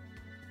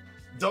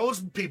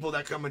 those people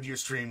that come into your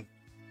stream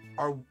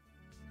are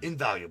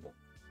invaluable.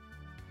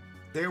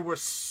 There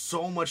was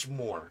so much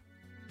more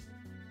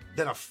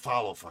than a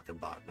follow fucking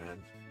bot,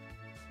 man.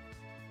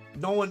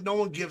 No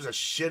one gives a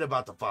shit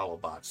about the follow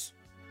bots.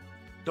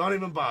 Don't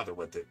even bother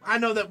with it. I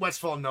know that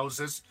Westfall knows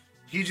this.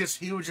 He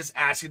was just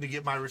asking to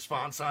get my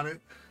response on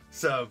it.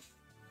 So,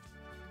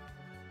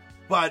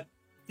 but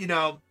you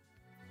know,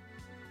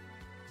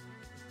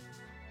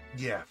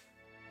 yeah,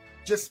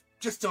 just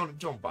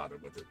don't bother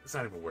with it. It's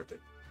not even worth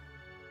it.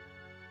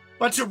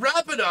 But to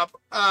wrap it up,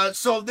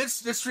 so this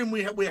stream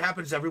we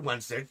happens every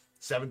Wednesday,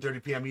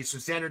 7:30 p.m. Eastern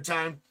Standard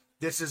Time.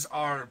 This is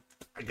our,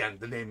 again,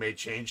 the name may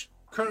change,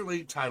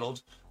 currently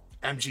titled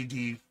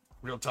MGD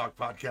Real Talk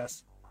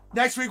Podcast.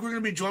 Next week, we're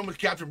going to be joined with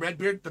Captain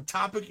Redbeard. The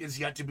topic is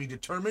yet to be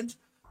determined,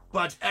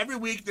 but every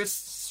week, this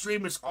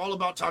stream is all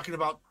about talking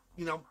about,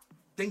 you know,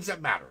 things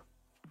that matter.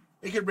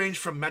 It could range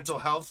from mental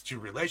health to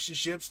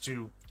relationships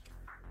to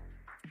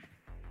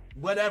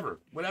whatever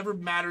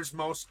matters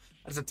most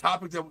as a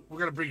topic that we're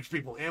going to bring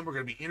people in. We're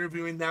going to be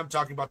interviewing them,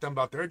 talking about them,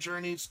 about their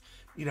journeys,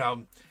 you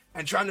know,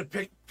 and trying to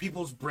pick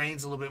people's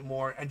brains a little bit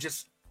more and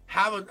just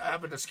have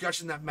a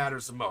discussion that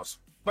matters the most.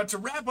 But to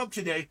wrap up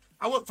today,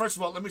 first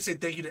of all, let me say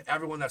thank you to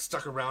everyone that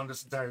stuck around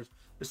this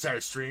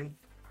entire stream.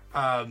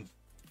 I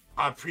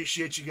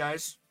appreciate you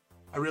guys.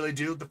 I really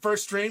do. The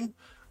first stream,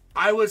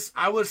 I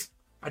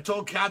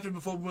told Captain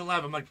before we went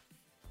live, I'm like,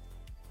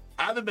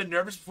 I haven't been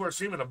nervous before a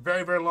stream in a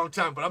very, very long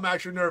time, but I'm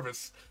actually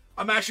nervous.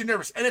 And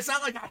it's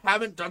not like I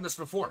haven't done this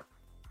before.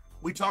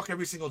 We talk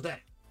every single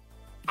day.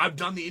 I've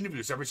done the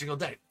interviews every single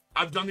day.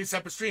 I've done these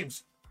type of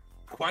streams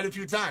quite a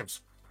few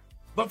times.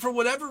 But for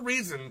whatever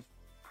reason,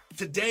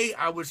 today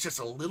I was just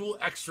a little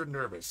extra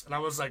nervous. And I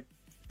was like,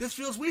 this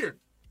feels weird.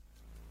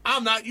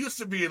 I'm not used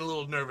to being a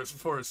little nervous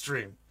before a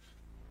stream.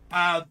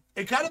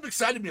 It kind of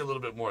excited me a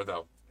little bit more,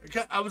 though.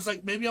 I was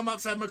like, maybe I'm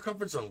outside my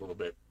comfort zone a little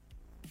bit.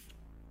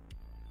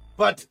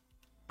 But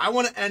I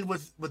want to end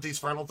with these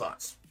final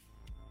thoughts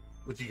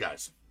with you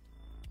guys.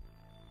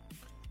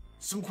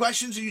 Some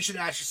questions that you should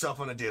ask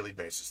yourself on a daily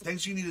basis.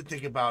 Things you need to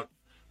think about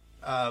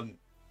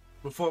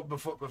before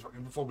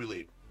we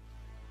leave.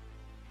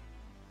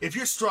 If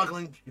you're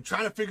struggling, you're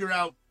trying to figure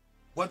out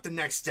what the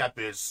next step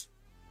is,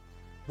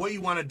 what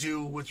you want to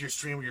do with your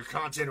stream or your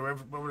content or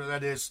whatever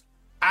that is,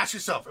 ask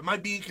yourself, am I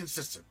being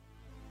consistent?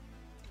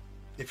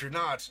 If you're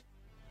not,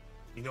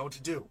 you know what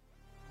to do.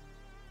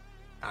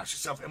 Ask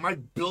yourself, am I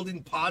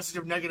building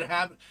positive or negative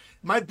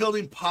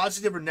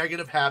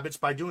habits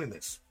by doing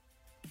this?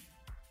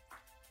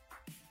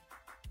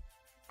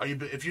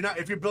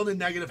 If you're building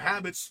negative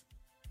habits,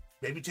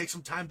 maybe take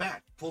some time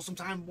back, pull some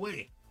time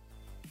away.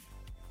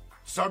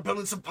 Start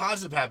building some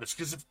positive habits,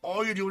 because if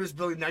all you're doing is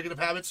building negative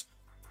habits,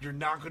 you're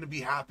not going to be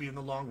happy in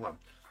the long run.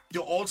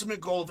 The ultimate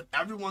goal of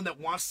everyone that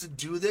wants to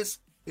do this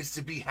is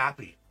to be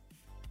happy.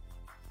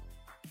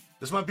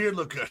 Does my beard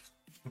look good?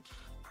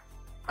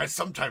 I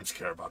sometimes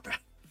care about that.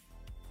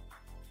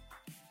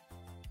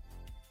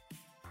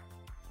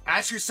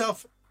 Ask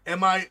yourself,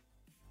 am I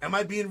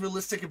being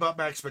realistic about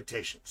my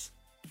expectations?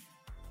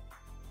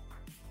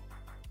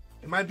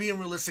 Am I being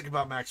realistic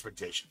about my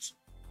expectations?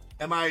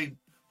 Am I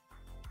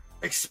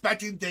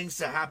expecting things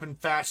to happen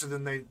faster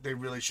than they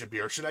really should be?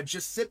 Or should I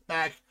just sit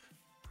back,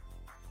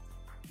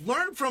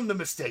 learn from the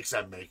mistakes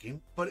I'm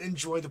making, but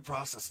enjoy the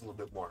process a little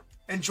bit more?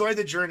 Enjoy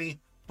the journey,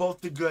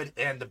 both the good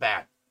and the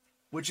bad,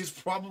 which is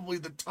probably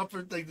the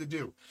tougher thing to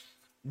do.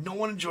 No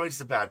one enjoys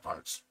the bad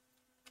parts.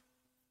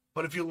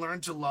 But if you learn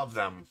to love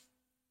them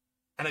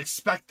and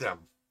expect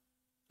them,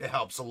 it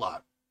helps a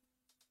lot.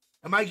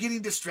 Am I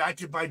getting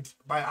distracted by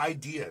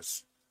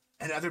ideas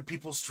and other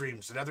people's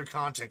streams and other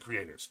content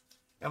creators?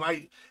 Am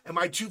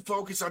I too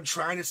focused on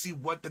trying to see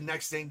what the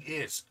next thing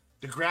is?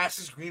 The grass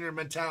is greener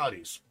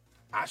mentalities.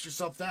 Ask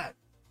yourself that.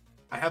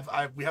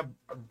 We have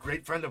a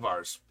great friend of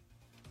ours.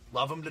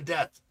 Love him to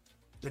death.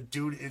 The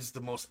dude is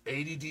the most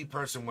ADD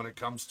person when it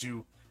comes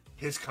to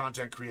his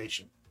content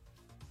creation.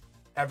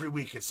 Every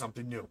week it's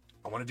something new.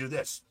 I want to do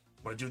this.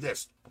 I want to do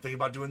this. I'm thinking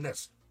about doing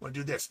this. I want to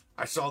do this.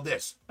 I saw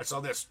this.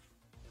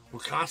 We're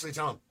constantly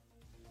telling him,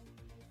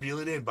 reel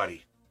it in,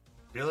 buddy.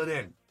 Reel it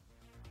in.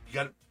 You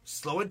got to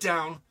slow it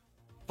down.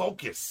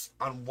 Focus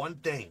on one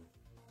thing.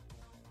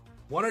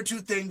 One or two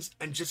things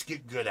and just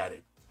get good at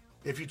it.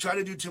 If you try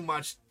to do too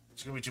much,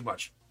 it's going to be too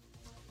much.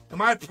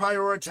 Am I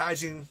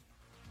prioritizing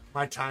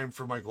my time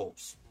for my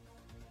goals?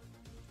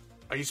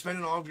 Are you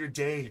spending all of your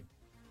day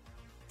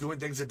doing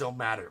things that don't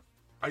matter?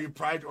 Are you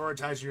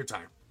prioritizing your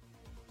time?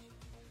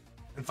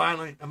 And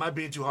finally, am I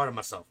being too hard on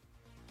myself?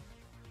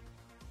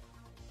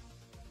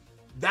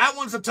 That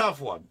one's a tough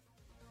one,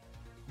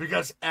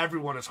 because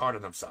everyone is hard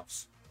on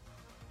themselves.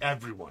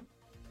 Everyone.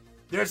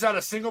 There's not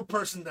a single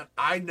person that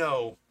I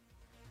know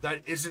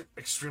that isn't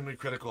extremely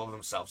critical of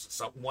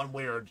themselves in one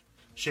way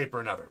shape or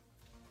another.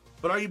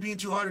 But are you being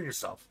too hard on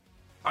yourself?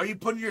 Are you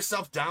putting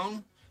yourself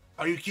down?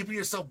 Are you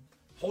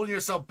holding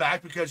yourself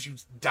back because you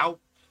doubt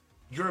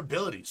your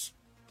abilities?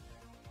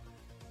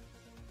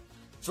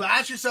 So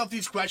ask yourself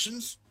these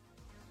questions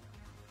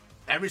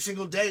every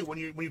single day when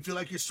you feel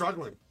like you're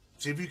struggling.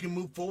 See if you can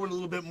move forward a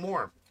little bit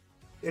more.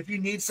 If you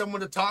need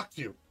someone to talk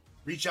to,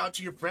 reach out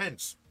to your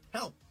friends.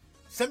 Hell,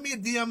 send me a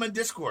DM on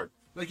Discord.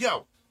 Like,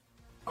 yo,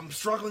 I'm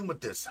struggling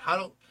with this.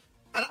 And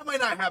I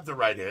might not have the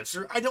right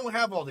answer. I don't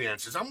have all the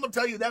answers. I'm going to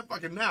tell you that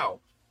fucking now.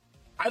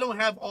 I don't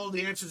have all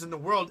the answers in the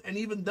world. And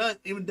even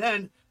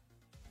then,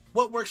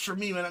 what works for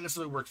me may not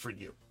necessarily work for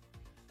you.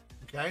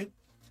 Okay?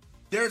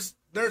 There's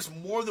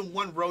more than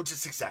one road to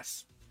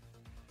success.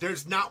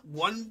 There's not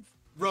one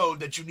road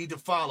that you need to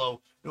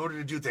follow in order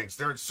to do things.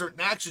 There are certain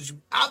actions you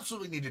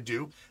absolutely need to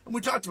do, and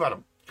we talked about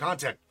them.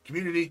 Content,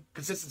 community,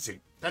 consistency.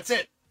 That's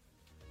it.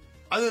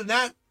 Other than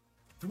that,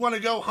 if you want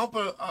to go hump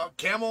a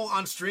camel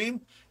on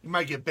stream, you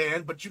might get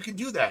banned, but you can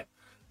do that.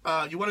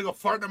 You want to go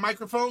fart in a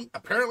microphone?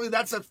 Apparently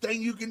that's a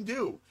thing you can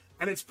do,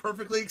 and it's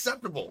perfectly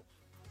acceptable.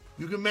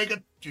 You can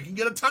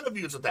get a ton of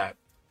views with that.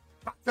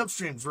 Hot tub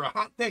streams are a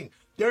hot thing.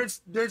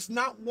 There's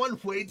not one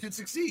way to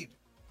succeed.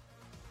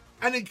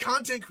 And in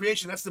content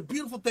creation, that's the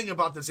beautiful thing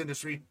about this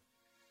industry.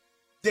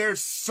 There's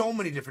so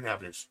many different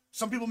avenues.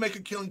 Some people make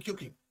a killing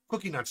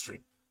cooking on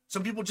stream.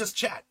 Some people just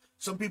chat.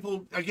 Some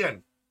people,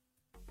 again,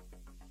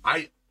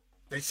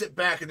 they sit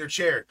back in their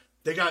chair.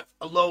 They got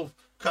a low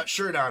cut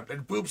shirt on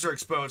and boobs are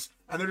exposed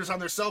and they're just on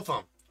their cell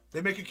phone.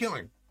 They make a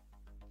killing.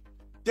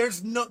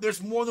 There's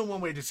more than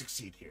one way to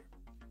succeed here.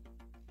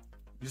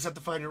 You just have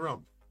to find your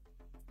own.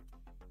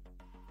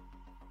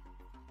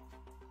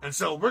 And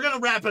so we're going to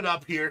wrap it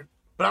up here,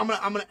 but I'm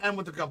going to end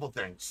with a couple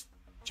things.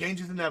 Change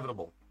is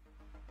inevitable.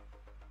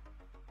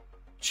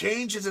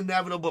 Change is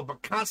inevitable,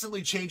 but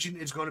constantly changing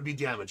is going to be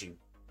damaging.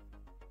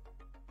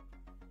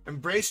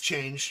 Embrace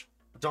change,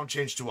 but don't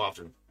change too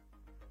often.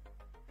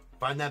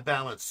 Find that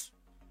balance.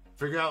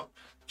 Figure out,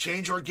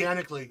 change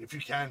organically if you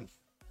can.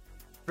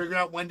 Figure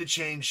out when to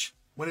change,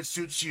 when it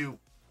suits you,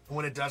 and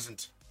when it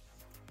doesn't.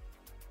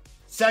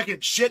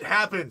 Second, shit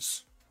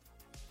happens.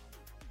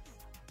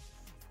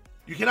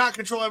 You cannot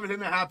control everything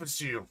that happens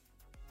to you,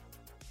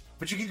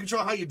 but you can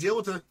control how you deal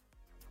with it.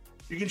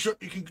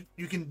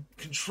 You can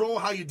control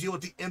how you deal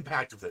with the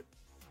impact of it,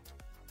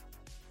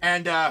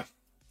 and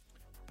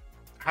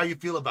how you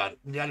feel about it,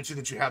 and the attitude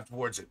that you have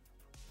towards it.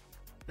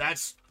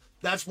 That's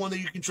one that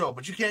you control,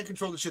 but you can't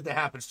control the shit that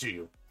happens to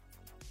you.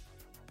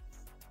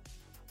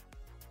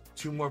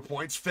 2 more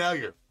points.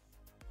 Failure.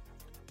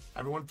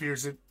 Everyone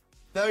fears it.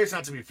 Failure is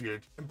not to be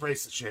feared.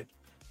 Embrace the shit.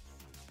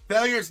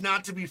 Failure is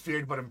not to be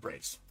feared, but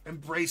embrace.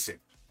 Embrace it.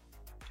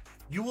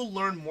 You will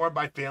learn more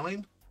by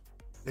failing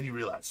than you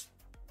realize.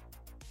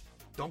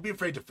 Don't be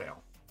afraid to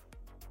fail.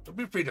 Don't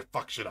be afraid to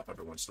fuck shit up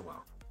every once in a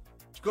while.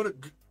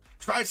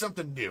 Try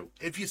something new.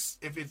 If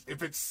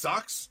it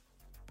sucks,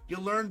 you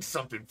learn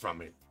something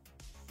from it.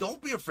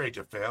 Don't be afraid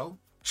to fail.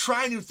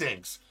 Try new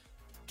things.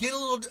 Get a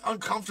little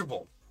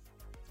uncomfortable.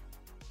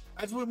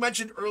 As we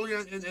mentioned earlier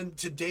in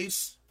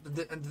this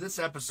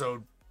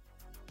episode,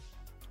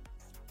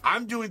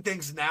 I'm doing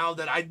things now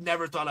that I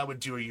never thought I would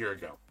do a year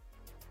ago.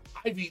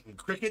 I've eaten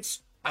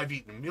crickets. I've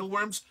eaten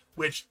mealworms,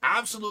 which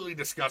absolutely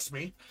disgust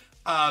me.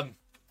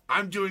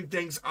 I'm doing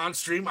things on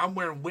stream. I'm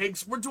wearing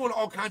wigs. We're doing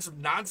all kinds of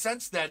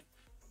nonsense that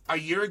a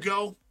year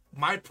ago,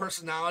 my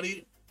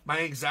personality, my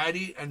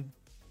anxiety, and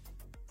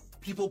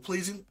people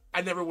pleasing,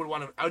 I never would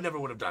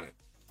have done it.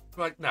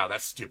 Like, no,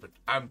 that's stupid.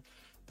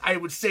 I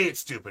would say it's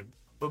stupid,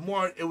 but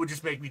more, it would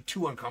just make me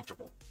too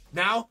uncomfortable.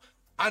 Now,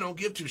 I don't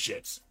give 2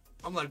 shits.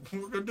 I'm like,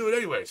 we're going to do it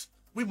anyways.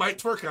 We might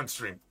twerk on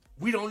stream.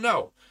 We don't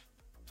know.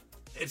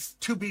 It's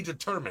to be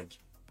determined.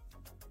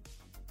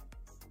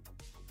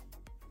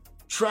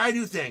 Try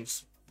new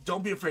things.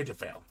 Don't be afraid to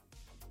fail.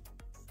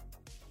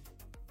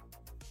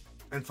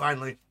 And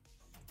finally,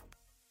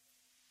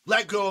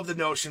 let go of the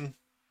notion.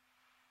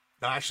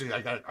 No, actually,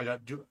 I got to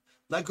do it.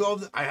 Let go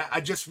of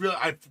I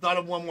thought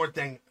of one more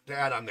thing to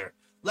add on there.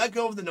 Let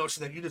go of the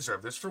notion that you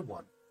deserve this, for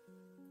one.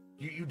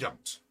 You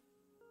don't.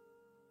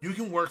 You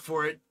can work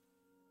for it.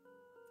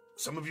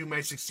 Some of you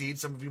may succeed,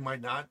 some of you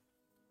might not.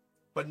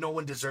 But no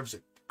one deserves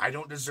it. I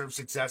don't deserve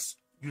success.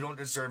 You don't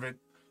deserve it.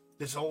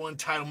 This whole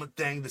entitlement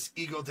thing, this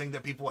ego thing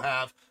that people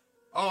have.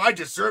 Oh, I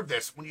deserve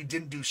this, when you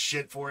didn't do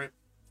shit for it.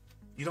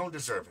 You don't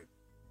deserve it.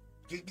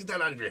 Get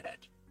that out of your head.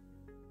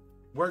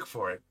 Work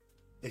for it.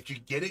 If you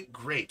get it,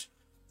 great.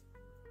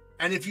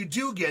 And if you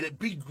do get it,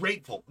 be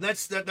grateful.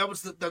 That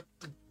was the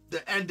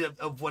end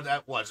of what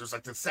that was. It was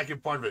like the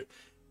second part of it.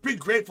 Be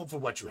grateful for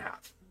what you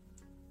have.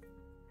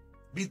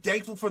 Be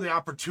thankful for the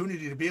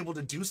opportunity to be able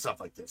to do stuff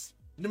like this,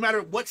 no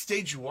matter what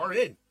stage you are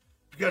in,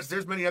 because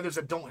there's many others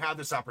that don't have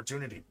this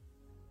opportunity.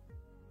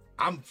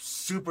 I'm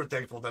super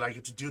thankful that I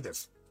get to do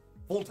this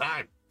full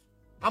time.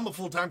 I'm a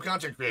full-time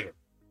content creator.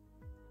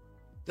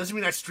 Doesn't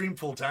mean I stream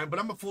full-time, but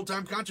I'm a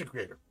full-time content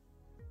creator.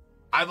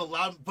 I've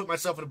put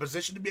myself in a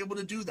position to be able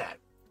to do that.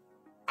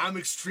 I'm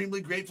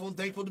extremely grateful and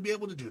thankful to be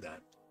able to do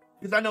that,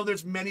 because I know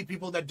there's many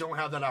people that don't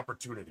have that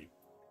opportunity,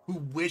 who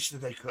wish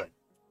that they could.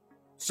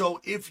 So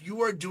if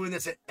you are doing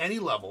this at any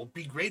level,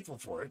 be grateful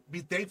for it, be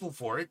thankful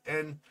for it,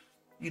 and,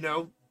 you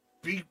know,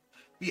 be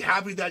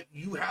happy that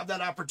you have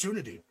that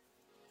opportunity.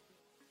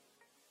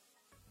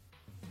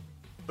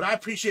 But I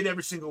appreciate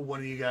every single one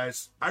of you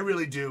guys. I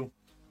really do.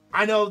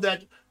 I know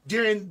that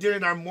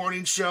during our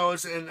morning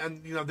shows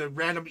and you know, the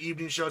random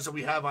evening shows that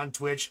we have on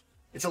Twitch,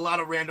 it's a lot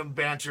of random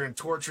banter and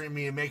torturing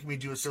me and making me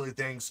do silly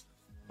things.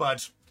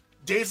 But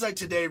days like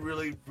today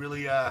really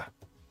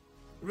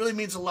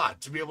means a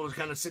lot to be able to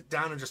kind of sit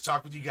down and just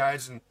talk with you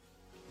guys and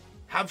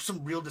have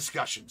some real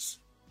discussions.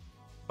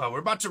 But we're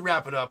about to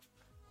wrap it up.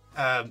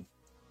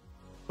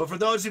 But for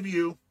those of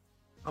you,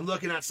 I'm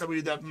looking at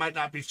somebody that might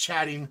not be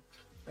chatting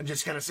and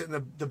just kind of sitting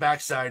the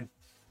backside.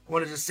 I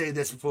want to just say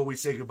this before we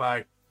say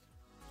goodbye.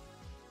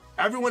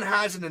 Everyone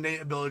has an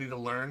innate ability to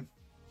learn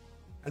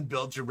and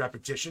build through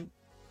repetition.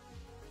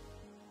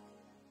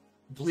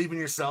 Believe in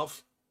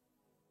yourself.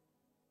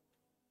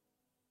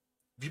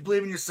 If you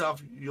believe in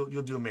yourself,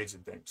 you'll do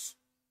amazing things.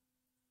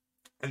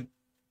 And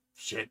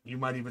shit, you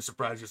might even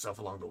surprise yourself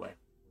along the way.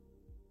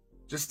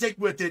 Just stick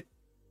with it.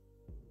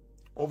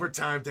 Over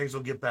time, things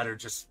will get better.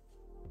 Just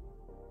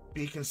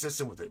be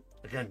consistent with it.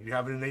 Again, you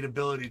have an innate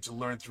ability to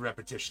learn through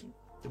repetition.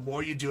 The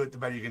more you do it, the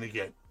better you're going to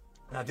get.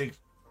 And I think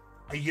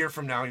a year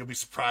from now, you'll be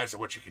surprised at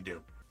what you can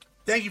do.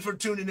 Thank you for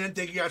tuning in.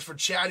 Thank you guys for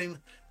chatting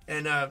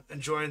and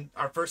enjoying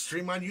our first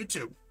stream on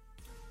YouTube.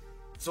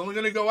 It's only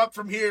going to go up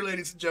from here,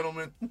 ladies and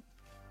gentlemen.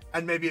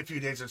 And maybe a few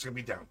days it's going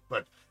to be down.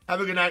 But have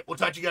a good night. We'll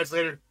talk to you guys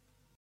later.